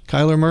much.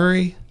 Kyler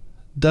Murray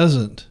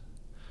doesn't.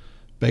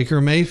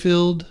 Baker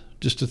Mayfield,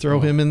 just to throw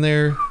him in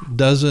there,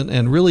 doesn't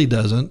and really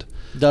doesn't.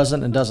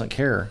 Doesn't and doesn't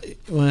care.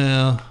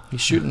 Well,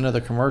 he's shooting another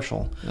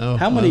commercial.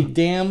 How many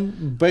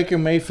damn Baker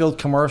Mayfield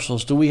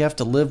commercials do we have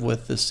to live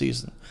with this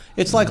season?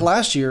 It's like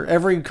last year,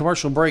 every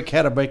commercial break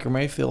had a Baker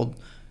Mayfield.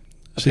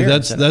 See,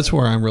 that's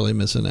where I'm really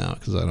missing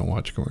out because I don't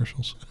watch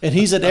commercials. And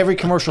he's at every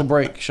commercial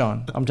break,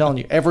 Sean. I'm telling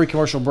you, every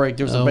commercial break,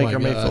 there's a Baker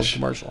Mayfield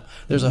commercial.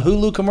 There's a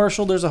Hulu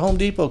commercial. There's a Home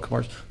Depot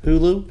commercial.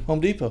 Hulu, Home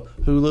Depot.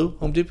 Hulu,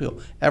 Home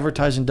Depot.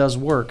 Advertising does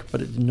work,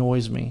 but it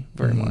annoys me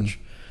very much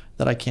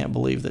that I can't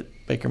believe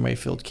that Baker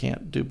Mayfield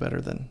can't do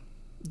better than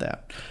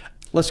that.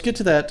 Let's get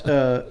to that.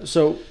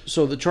 So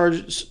the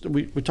Chargers,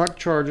 we talked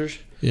Chargers.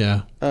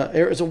 Yeah.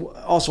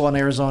 Also on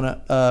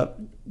Arizona,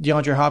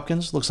 DeAndre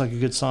Hopkins looks like a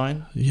good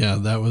sign. Yeah,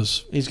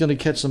 he's going to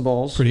catch some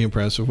balls. Pretty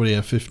impressive. What do you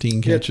have,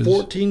 15 catches?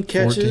 14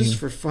 catches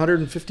for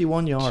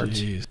 151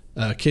 yards. Jeez.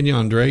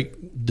 Kenyon Drake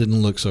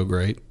didn't look so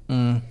great.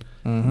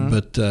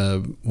 But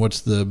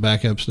what's the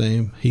backup's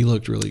name? He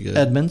looked really good.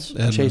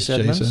 Chase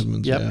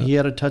Edmonds. Yep, yeah. He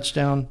had a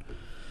touchdown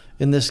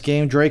in this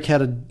game. Drake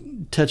had a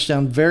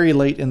touchdown very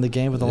late in the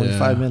game with only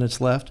 5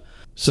 minutes left.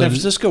 San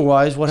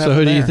Francisco-wise, what happened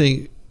there? So who do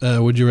you think,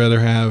 would you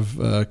rather have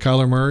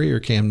Kyler Murray or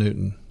Cam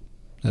Newton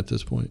at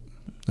this point?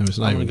 I mean,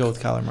 I'm going to go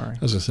with Kyler Murray. I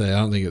was going to say, I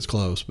don't think it's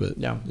close, but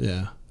yeah.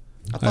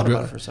 I thought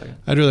about it for a second.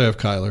 I'd rather have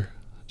Kyler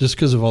just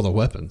because of all the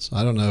weapons.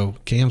 I don't know.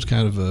 Cam's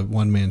kind of a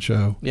one-man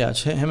show. Yeah,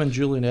 it's him and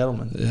Julian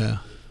Edelman. Yeah.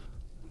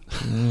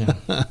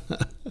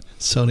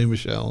 Sony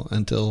Michel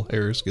until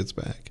Harris gets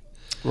back.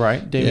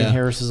 Right. Damian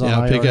Harris is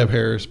on IR. Pick up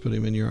Harris, put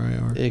him in your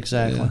IR.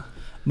 Exactly. Yeah.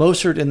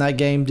 Mostert in that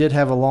game did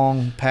have a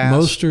long pass.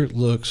 Mostert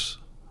looks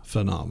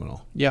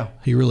phenomenal. Yeah.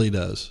 He really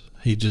does.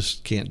 He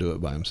just can't do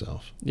it by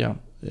himself. Yeah.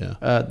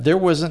 Yeah. There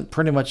wasn't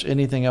pretty much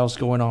anything else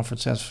going on for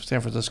San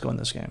Francisco in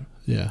this game.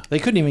 Yeah. They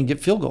couldn't even get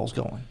field goals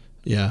going.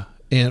 Yeah.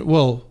 And,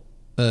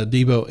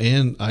 Debo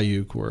and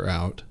Ayuk were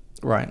out.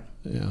 Right.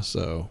 Yeah,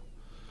 so.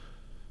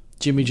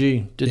 Jimmy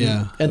G didn't.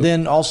 Yeah. And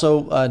then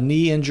also a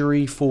knee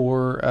injury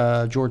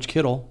for George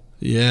Kittle.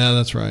 Yeah,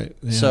 that's right.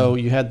 Yeah. So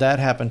you had that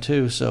happen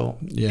too. So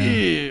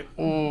yeah,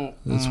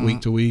 it's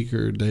week to week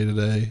or day to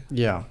day.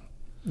 Yeah,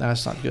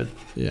 that's not good.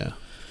 Yeah.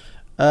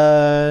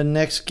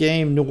 Next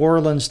game, New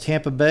Orleans,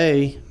 Tampa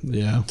Bay.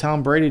 Yeah.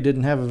 Tom Brady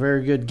didn't have a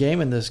very good game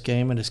in this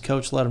game, and his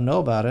coach let him know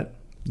about it.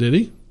 Did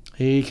he?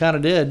 He kind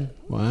of did.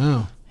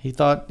 Wow. He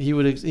thought he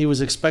was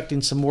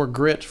expecting some more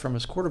grit from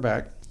his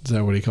quarterback. Is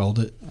that what he called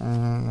it?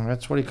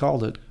 That's what he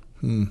called it.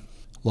 A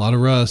lot of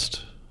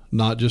rust,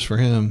 not just for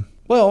him.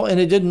 Well, and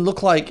it didn't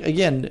look like,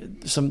 again,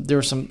 there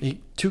were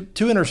two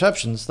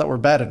interceptions that were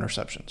bad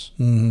interceptions.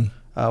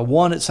 Mm-hmm.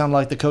 One, it sounded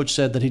like the coach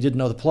said that he didn't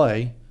know the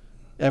play.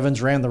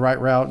 Evans ran the right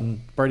route,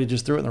 and Brady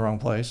just threw it in the wrong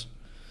place.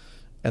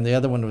 And the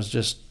other one was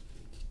just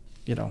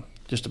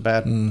a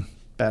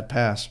bad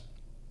pass.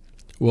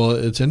 Well,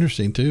 it's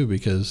interesting, too,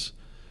 because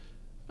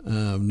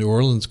New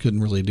Orleans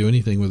couldn't really do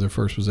anything with their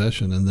first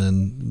possession, and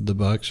then the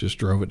Bucs just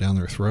drove it down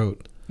their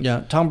throat.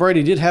 Yeah, Tom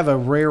Brady did have a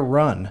rare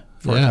run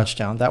for a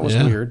touchdown. That was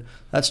weird.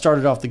 That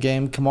started off the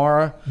game.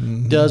 Kamara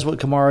does what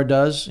Kamara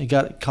does. He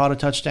caught a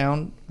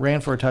touchdown, ran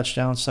for a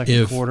touchdown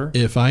second quarter.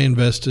 If I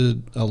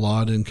invested a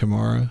lot in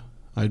Kamara,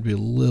 I'd be a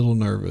little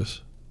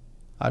nervous.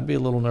 I'd be a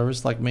little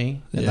nervous, like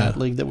me, in that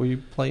league that we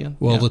play in.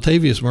 Well,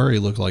 Latavius Murray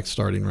looked like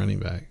starting running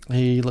back.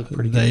 He looked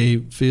pretty good. They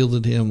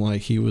fielded him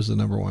like he was the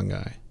number one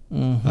guy.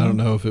 Mm-hmm. I don't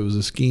know if it was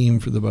a scheme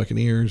for the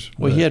Buccaneers.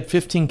 Well, he had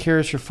 15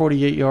 carries for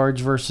 48 yards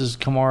versus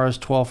Kamara's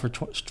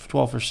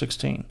 12 for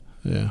 16.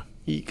 Yeah.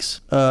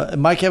 Eeks.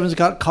 Mike Evans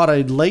caught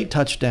a late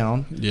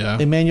touchdown. Yeah.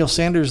 Emmanuel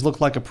Sanders looked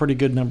like a pretty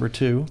good number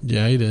 2.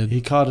 Yeah, he did. He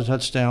caught a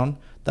touchdown.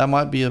 That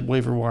might be a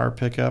waiver wire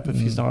pickup if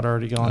he's not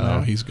already gone there.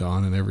 Oh, he's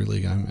gone in every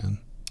league I'm in.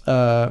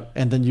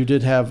 And then you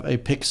did have a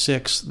pick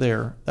 6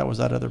 there. That was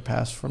that other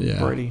pass from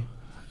Brady.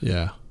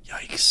 Yeah.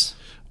 Yikes.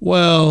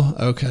 Well,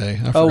 okay.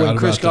 I forgot and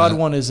Chris about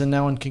Godwin is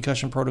now in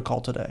concussion protocol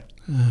today.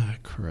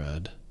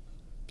 Crud.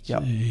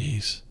 Yep.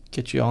 Jeez.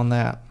 Get you on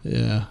that.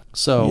 Yeah.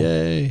 So.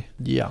 Yay.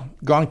 Yeah.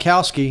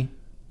 Gronkowski,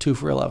 2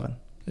 for 11.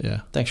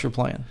 Yeah. Thanks for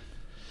playing.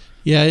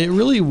 Yeah, it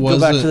really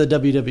wasn't. Go back to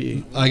the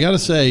WWE. I got to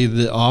say,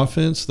 the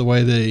offense, the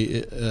way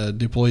they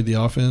deployed the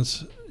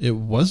offense, it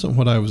wasn't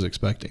what I was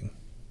expecting.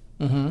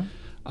 Mm-hmm.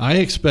 I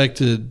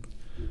expected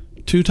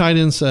 2 tight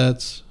end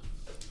sets,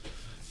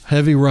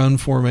 heavy run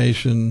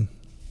formation,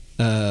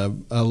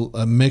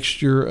 a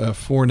mixture of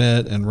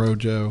Fournette and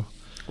Rojo.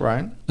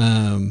 Right.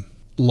 A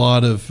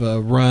lot of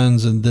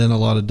runs and then a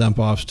lot of dump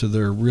offs to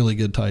their really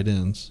good tight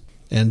ends.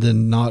 And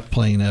then not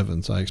playing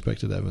Evans. I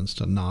expected Evans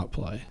to not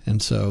play. And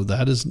so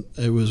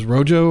it was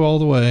Rojo all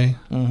the way.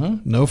 Mm-hmm.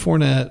 No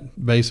Fournette,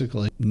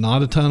 basically.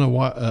 Not a ton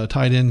of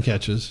tight end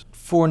catches.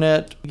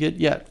 Fournette,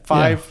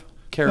 5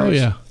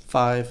 carries,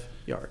 5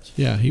 yards.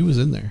 Yeah, he was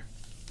in there.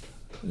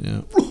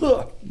 Yeah.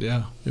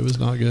 Yeah, it was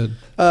not good.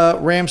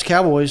 Rams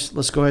Cowboys.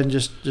 Let's go ahead and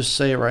just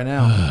say it right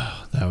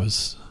now. That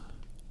was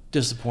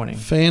disappointing.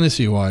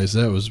 Fantasy-wise,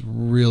 that was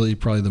really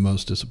probably the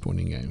most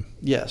disappointing game.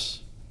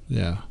 Yes.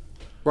 Yeah.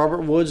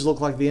 Robert Woods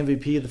looked like the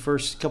MVP of the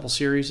first couple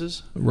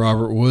series.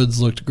 Robert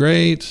Woods looked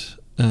great.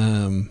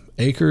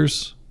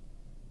 Akers.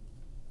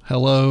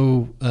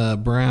 Hello,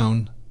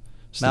 Brown.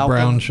 It's Malcolm the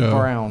Brown show.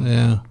 Brown.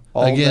 Yeah.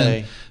 All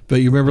day. But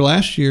you remember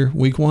last year,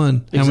 week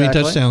 1, how many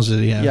touchdowns did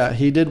he have? Yeah,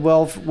 he did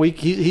well.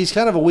 He's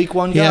kind of a week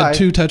 1 guy. He had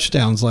 2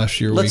 touchdowns last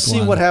year. Let's see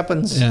 1. what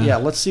happens. Yeah,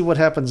 let's see what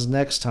happens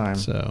next time.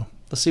 So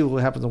let's see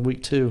what happens in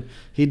week 2.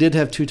 He did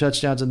have 2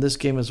 touchdowns in this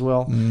game as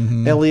well.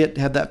 Mm-hmm. Elliott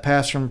had that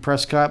pass from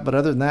Prescott, but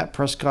other than that,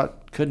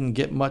 Prescott couldn't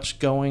get much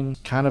going.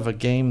 Kind of a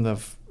game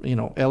of,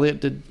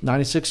 Elliott did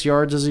 96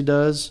 yards as he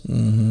does.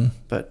 Mm-hmm.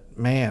 But,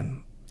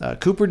 man,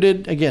 Cooper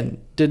didn't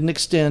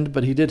extend,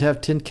 but he did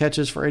have 10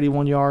 catches for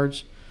 81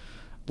 yards.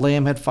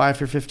 Lamb had 5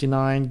 for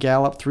 59.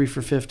 Gallup 3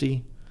 for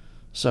 50.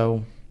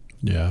 So,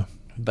 yeah.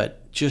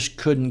 But just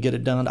couldn't get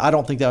it done. I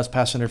don't think that was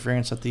pass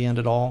interference at the end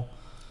at all.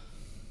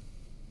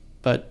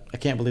 But I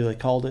can't believe they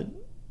called it.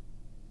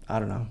 I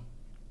don't know.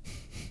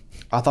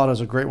 I thought it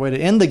was a great way to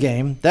end the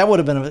game. That would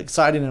have been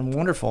exciting and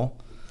wonderful.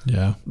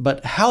 Yeah.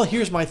 But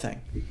here's my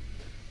thing.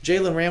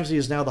 Jalen Ramsey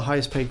is now the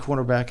highest paid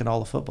cornerback in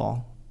all of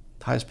football.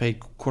 The highest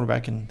paid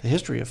cornerback in the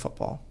history of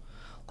football.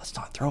 Let's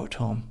not throw it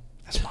to him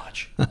as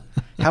much.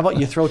 How about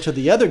you throw to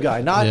the other guy,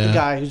 not the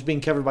guy who's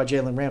being covered by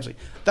Jalen Ramsey?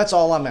 That's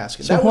all I'm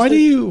asking. So why do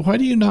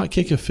you not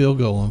kick a field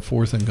goal on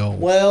 4th and goal?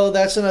 Well,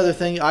 that's another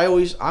thing.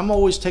 I'm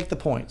always take the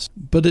points.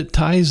 But it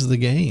ties the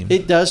game.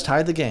 It does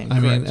tie the game. I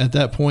mean, at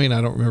that point,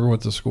 I don't remember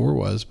what the score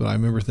was, but I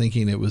remember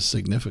thinking it was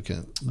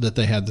significant that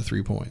they had the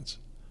 3 points.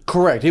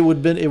 Correct. It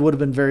would have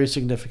been very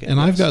significant.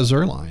 And I've got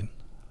Zerline.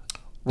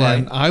 Right.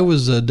 And I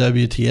was a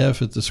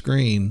WTF at the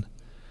screen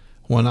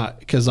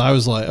because I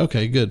was like,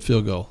 okay, good,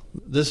 field goal.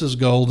 This is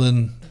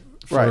golden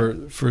for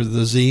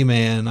the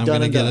Z-Man. I'm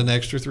going to get an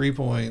extra 3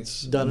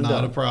 points.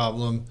 Not a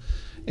problem.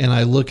 And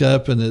I look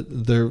up and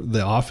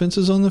the offense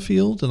is on the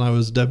field, and I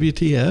was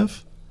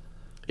WTF.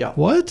 Yeah.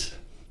 What?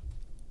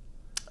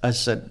 I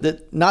said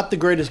that not the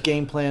greatest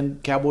game plan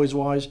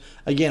Cowboys-wise.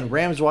 Again,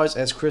 Rams-wise,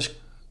 as Chris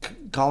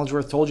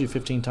Collinsworth told you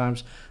 15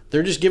 times,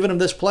 they're just giving them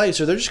this play,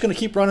 so they're just going to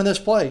keep running this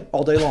play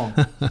all day long.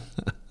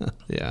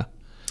 Yeah.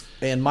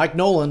 And Mike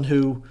Nolan,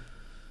 who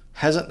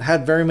hasn't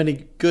had very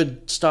many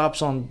good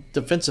stops on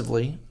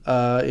defensively,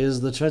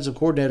 is the defensive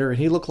coordinator, and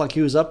he looked like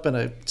he was up in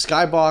a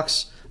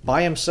skybox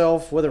by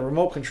himself with a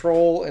remote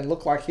control and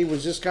looked like he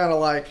was just kind of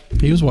like...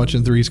 He was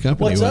watching Three's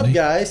Company, What's wasn't up, he?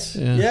 guys?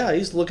 Yeah,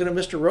 he's looking at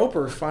Mr.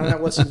 Roper, finding out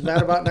what's he's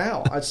mad about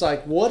now. It's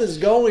like, what is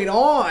going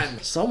on?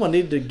 Someone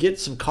needed to get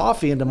some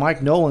coffee into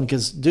Mike Nolan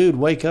because, dude,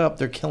 wake up.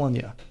 They're killing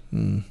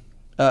you.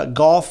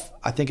 Goff,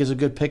 I think, is a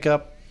good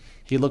pickup.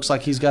 He looks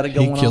like he's got it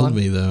going on. He killed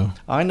me, though.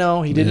 I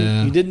know. He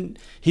didn't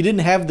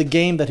have the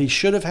game that he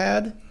should have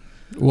had.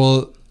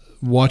 Well...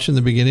 Watching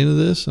the beginning of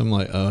this, I'm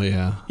like, oh,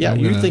 yeah. Yeah,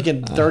 you're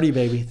thinking 30,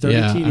 baby. 30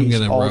 TDs I'm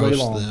going to roast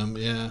long. them,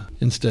 yeah.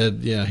 Instead,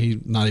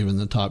 he's not even in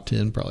the top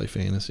 10, probably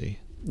fantasy.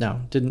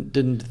 No, didn't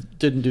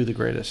do the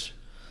greatest.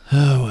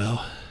 Oh,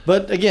 well.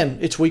 But, again,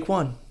 it's week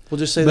 1. We'll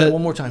just say that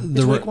one more time.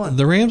 It's week 1.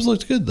 The Rams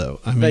looked good, though.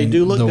 I mean, they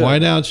do look good. The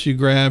wideouts you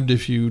grabbed,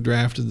 if you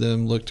drafted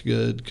them, looked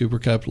good. Cooper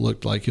Kupp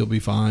looked like he'll be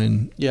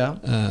fine. Yeah.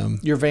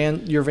 Your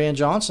Van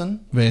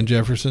Johnson. Van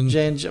Jefferson.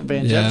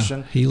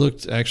 Jefferson. He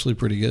looked actually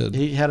pretty good.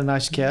 He had a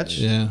nice catch.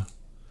 Yeah.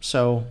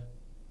 So,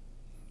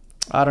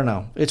 I don't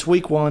know. It's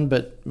week 1,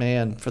 but,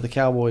 man, for the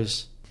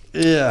Cowboys,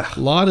 a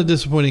lot of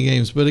disappointing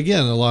games, but,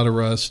 again, a lot of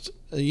rust.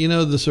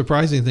 The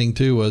surprising thing,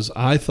 too, was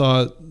I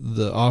thought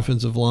the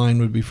offensive line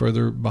would be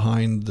further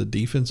behind the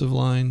defensive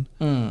line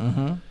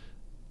in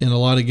a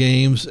lot of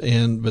games,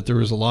 but there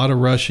was a lot of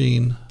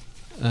rushing.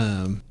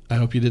 I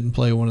hope you didn't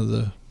play one of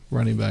the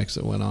running backs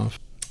that went off.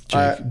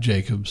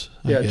 Jacobs.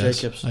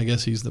 Jacobs. I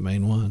guess he's the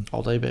main one.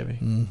 All day, baby.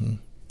 Mm-hmm.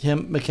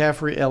 Him,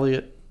 McCaffrey,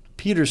 Elliott,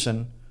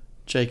 Peterson,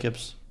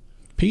 Jacobs.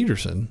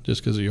 Peterson,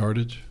 just because of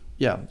yardage?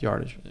 Yeah,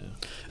 yardage. Yeah.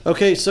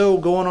 Okay, so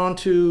going on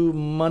to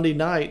Monday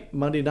night.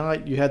 Monday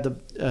night, you had the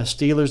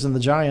Steelers and the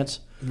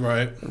Giants.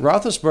 Right.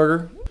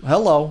 Roethlisberger,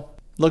 hello,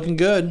 looking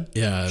good.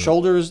 Yeah.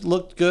 Shoulders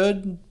looked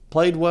good,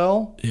 played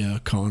well. Yeah,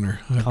 Connor.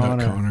 I've got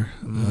Connor.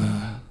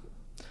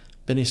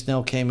 Benny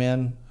Snell came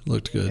in.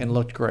 Looked good. And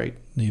looked great.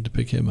 Need to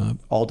pick him up.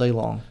 All day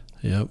long.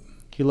 Yep.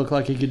 He looked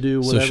like he could do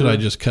whatever. So should I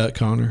just cut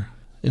Connor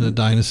in a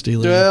dynasty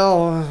league?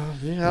 Well,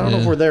 I don't know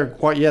if we're there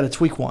quite yet. It's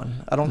week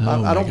 1. I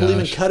don't believe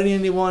in cutting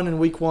anyone in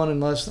week 1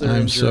 unless they're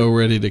I'm injured. So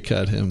ready to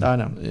cut him. I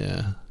know.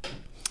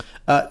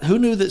 Yeah. Who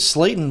knew that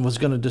Slayton was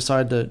going to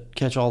decide to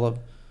catch all the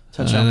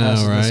touchdown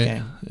passes in this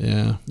game?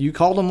 Yeah. You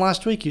called him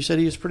last week. You said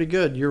he was pretty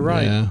good. You're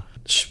right. Yeah.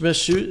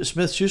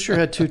 Smith-Schuster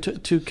had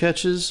two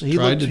catches. He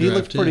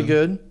looked pretty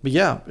good. But,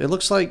 yeah, it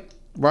looks like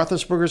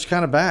Roethlisberger's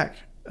kind of back.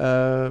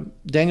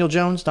 Daniel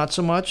Jones, not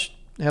so much.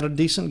 Had a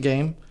decent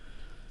game.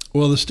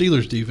 Well, the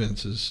Steelers'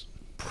 defense is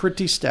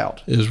pretty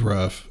stout. Is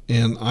rough.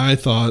 And I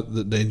thought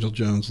that Daniel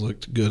Jones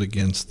looked good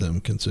against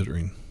them,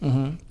 considering.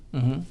 Mm-hmm.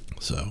 Mm-hmm.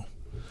 So,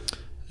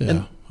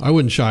 yeah. I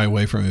wouldn't shy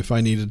away from him if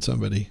I needed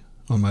somebody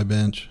on my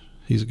bench.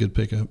 He's a good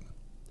pickup.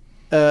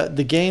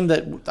 The game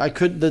that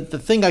the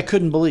thing I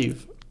couldn't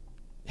believe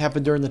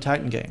happened during the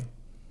Titan game.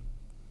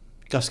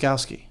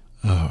 Gostkowski.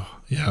 Oh,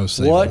 yeah, I was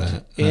saying what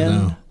that.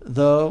 in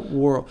the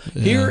world?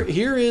 Yeah.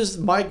 Here is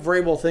Mike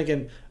Vrabel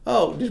thinking,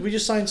 oh, did we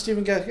just sign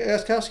Steven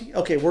Gostkowski?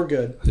 Okay, we're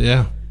good.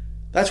 Yeah.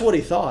 That's what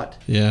he thought.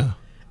 Yeah.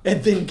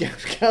 And then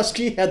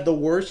Gostkowski had the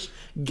worst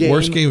game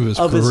of his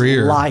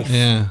career. His life.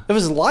 Yeah. Of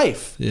his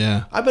life.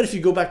 Yeah. I bet if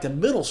you go back to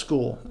middle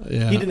school, he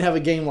didn't have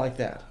a game like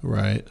that.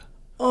 Right.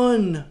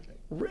 And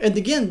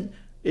again,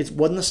 it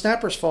wasn't the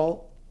snapper's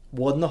fault.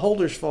 Wasn't the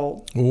holder's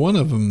fault. Well, one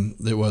of them,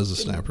 it was the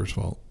snapper's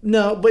fault.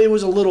 No, but it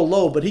was a little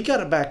low, but he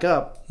got it back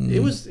up.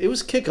 It was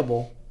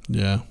kickable.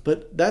 Yeah.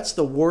 But that's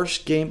the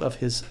worst game of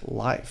his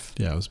life.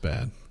 Yeah, it was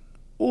bad.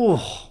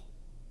 Oh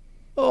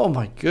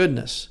my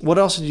goodness. What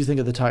else did you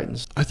think of the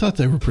Titans? I thought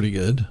they were pretty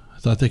good. I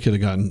thought they could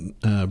have gotten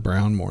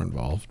Brown more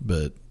involved,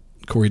 but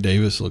Corey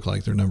Davis looked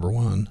like their number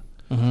one.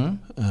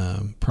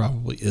 Mm-hmm.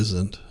 Probably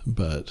isn't,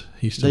 but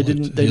he still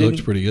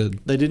looked pretty good.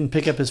 They didn't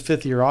pick up his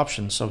fifth-year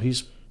option, so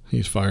he's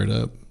fired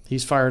up.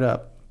 He's fired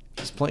up.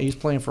 He's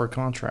playing for a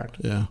contract.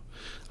 Yeah.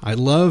 I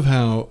love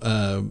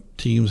how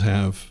teams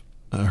have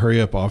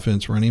hurry-up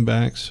offense running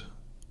backs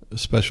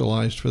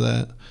specialized for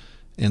that,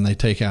 and they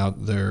take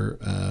out their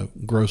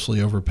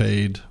grossly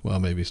overpaid, well,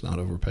 maybe it's not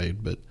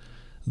overpaid, but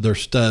their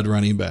stud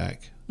running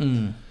back.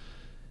 Mm.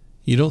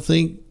 You don't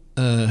think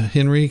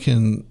Henry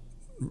can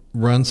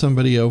run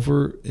somebody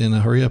over in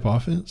a hurry-up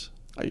offense?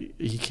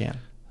 He can.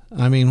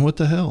 I mean, what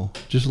the hell?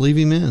 Just leave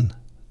him in,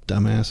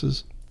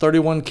 dumbasses.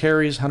 31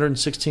 carries,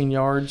 116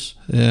 yards.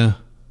 Yeah.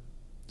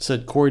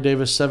 Said Corey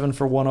Davis, 7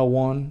 for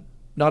 101.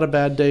 Not a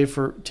bad day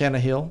for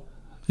Tannehill.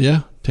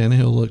 Yeah,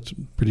 Tannehill looked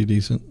pretty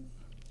decent.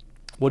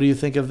 What do you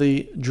think of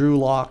the Drew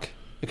Lock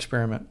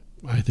experiment?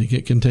 I think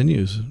it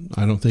continues.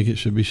 I don't think it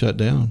should be shut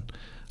down.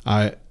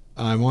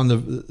 I'm on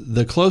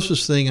the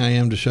closest thing I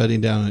am to shutting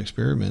down an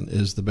experiment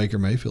is the Baker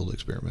Mayfield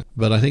experiment.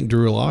 But I think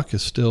Drew Lock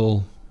is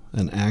still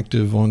an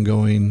active,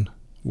 ongoing,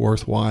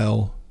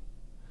 worthwhile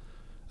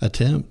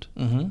attempt.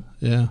 Mm-hmm.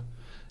 Yeah.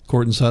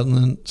 Courtland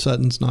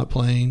Sutton's not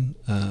playing.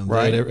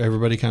 Right.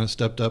 Everybody kind of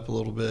stepped up a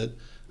little bit.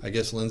 I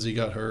guess Lindsey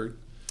got hurt.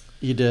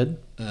 He did.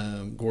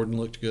 Gordon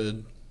looked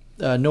good.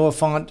 Noah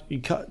Fant, we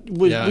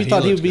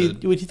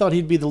thought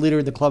he'd be the leader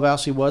in the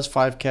clubhouse. He was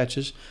 5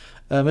 catches.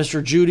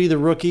 Mr. Judy, the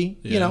rookie,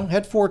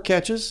 had 4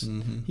 catches.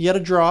 Mm-hmm. He had a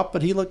drop,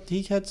 but he looked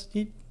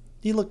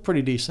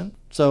pretty decent.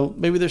 So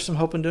maybe there's some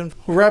hope in doing.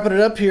 We're wrapping it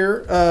up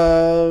here.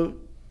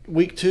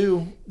 Week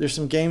 2, there's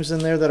some games in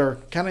there that are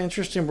kind of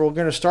interesting. We're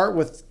going to start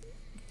with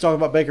talking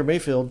about Baker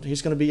Mayfield.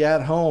 He's going to be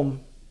at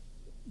home.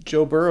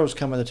 Joe Burrow's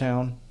coming to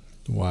town.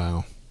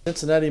 Wow.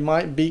 Cincinnati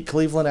might beat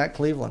Cleveland at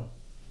Cleveland.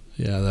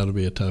 Yeah, that'll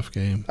be a tough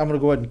game. I'm going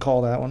to go ahead and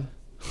call that one.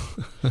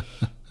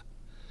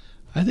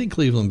 I think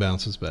Cleveland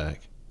bounces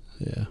back.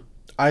 Yeah.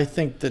 I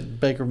think that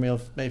Baker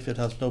Mayfield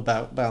has no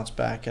bounce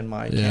back, and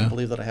I can't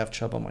believe that I have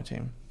Chubb on my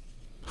team.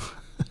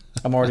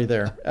 I'm already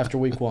there after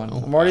week 1.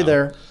 I'm already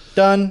there.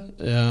 Done.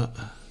 Yeah.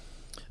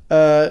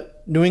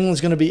 New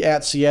England's going to be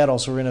at Seattle,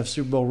 so we're going to have a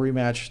Super Bowl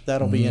rematch.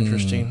 That'll be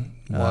interesting.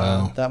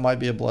 Wow. That might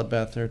be a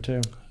bloodbath there,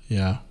 too.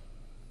 Yeah.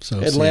 So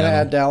Atlanta Seattle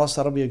at Dallas,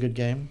 that'll be a good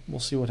game. We'll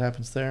see what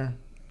happens there.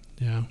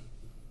 Yeah.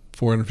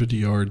 450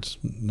 yards,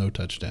 no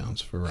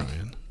touchdowns for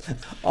Ryan.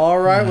 All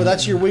right. Well,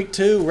 that's your week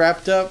 2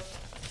 wrapped up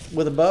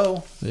with a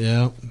bow.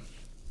 Yeah.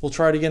 We'll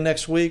try it again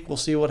next week. We'll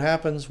see what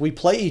happens. We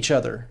play each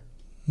other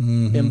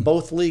in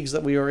both leagues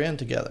that we are in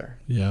together.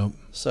 Yeah.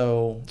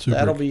 So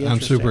that'll be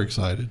interesting. I'm super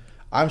excited.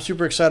 I'm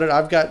super excited.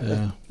 I've got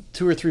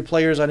 2 or 3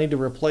 players I need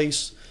to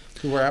replace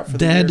who are out for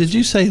the year. Dad, did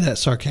you say that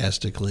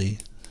sarcastically?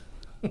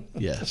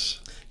 Yes.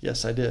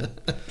 Yes, I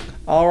did.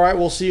 All right,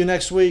 we'll see you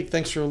next week.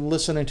 Thanks for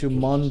listening to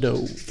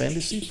Mondo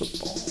Fantasy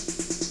Football.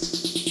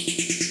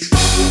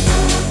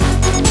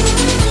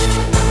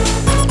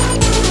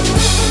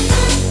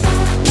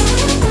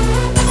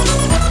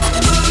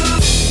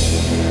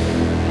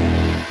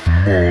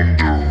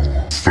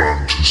 Mondo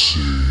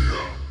Fantasy,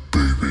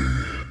 baby.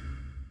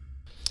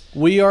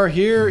 We are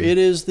here. It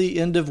is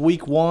the end of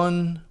week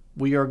 1.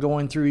 We are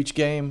going through each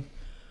game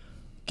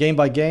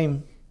by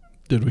game.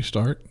 Did we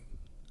start?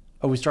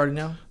 Are we starting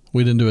now?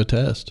 We didn't do a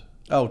test.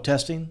 Oh,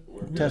 testing?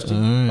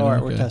 Testing. All right,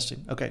 okay. We're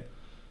testing. Okay.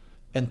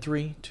 And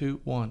 3, 2,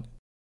 1.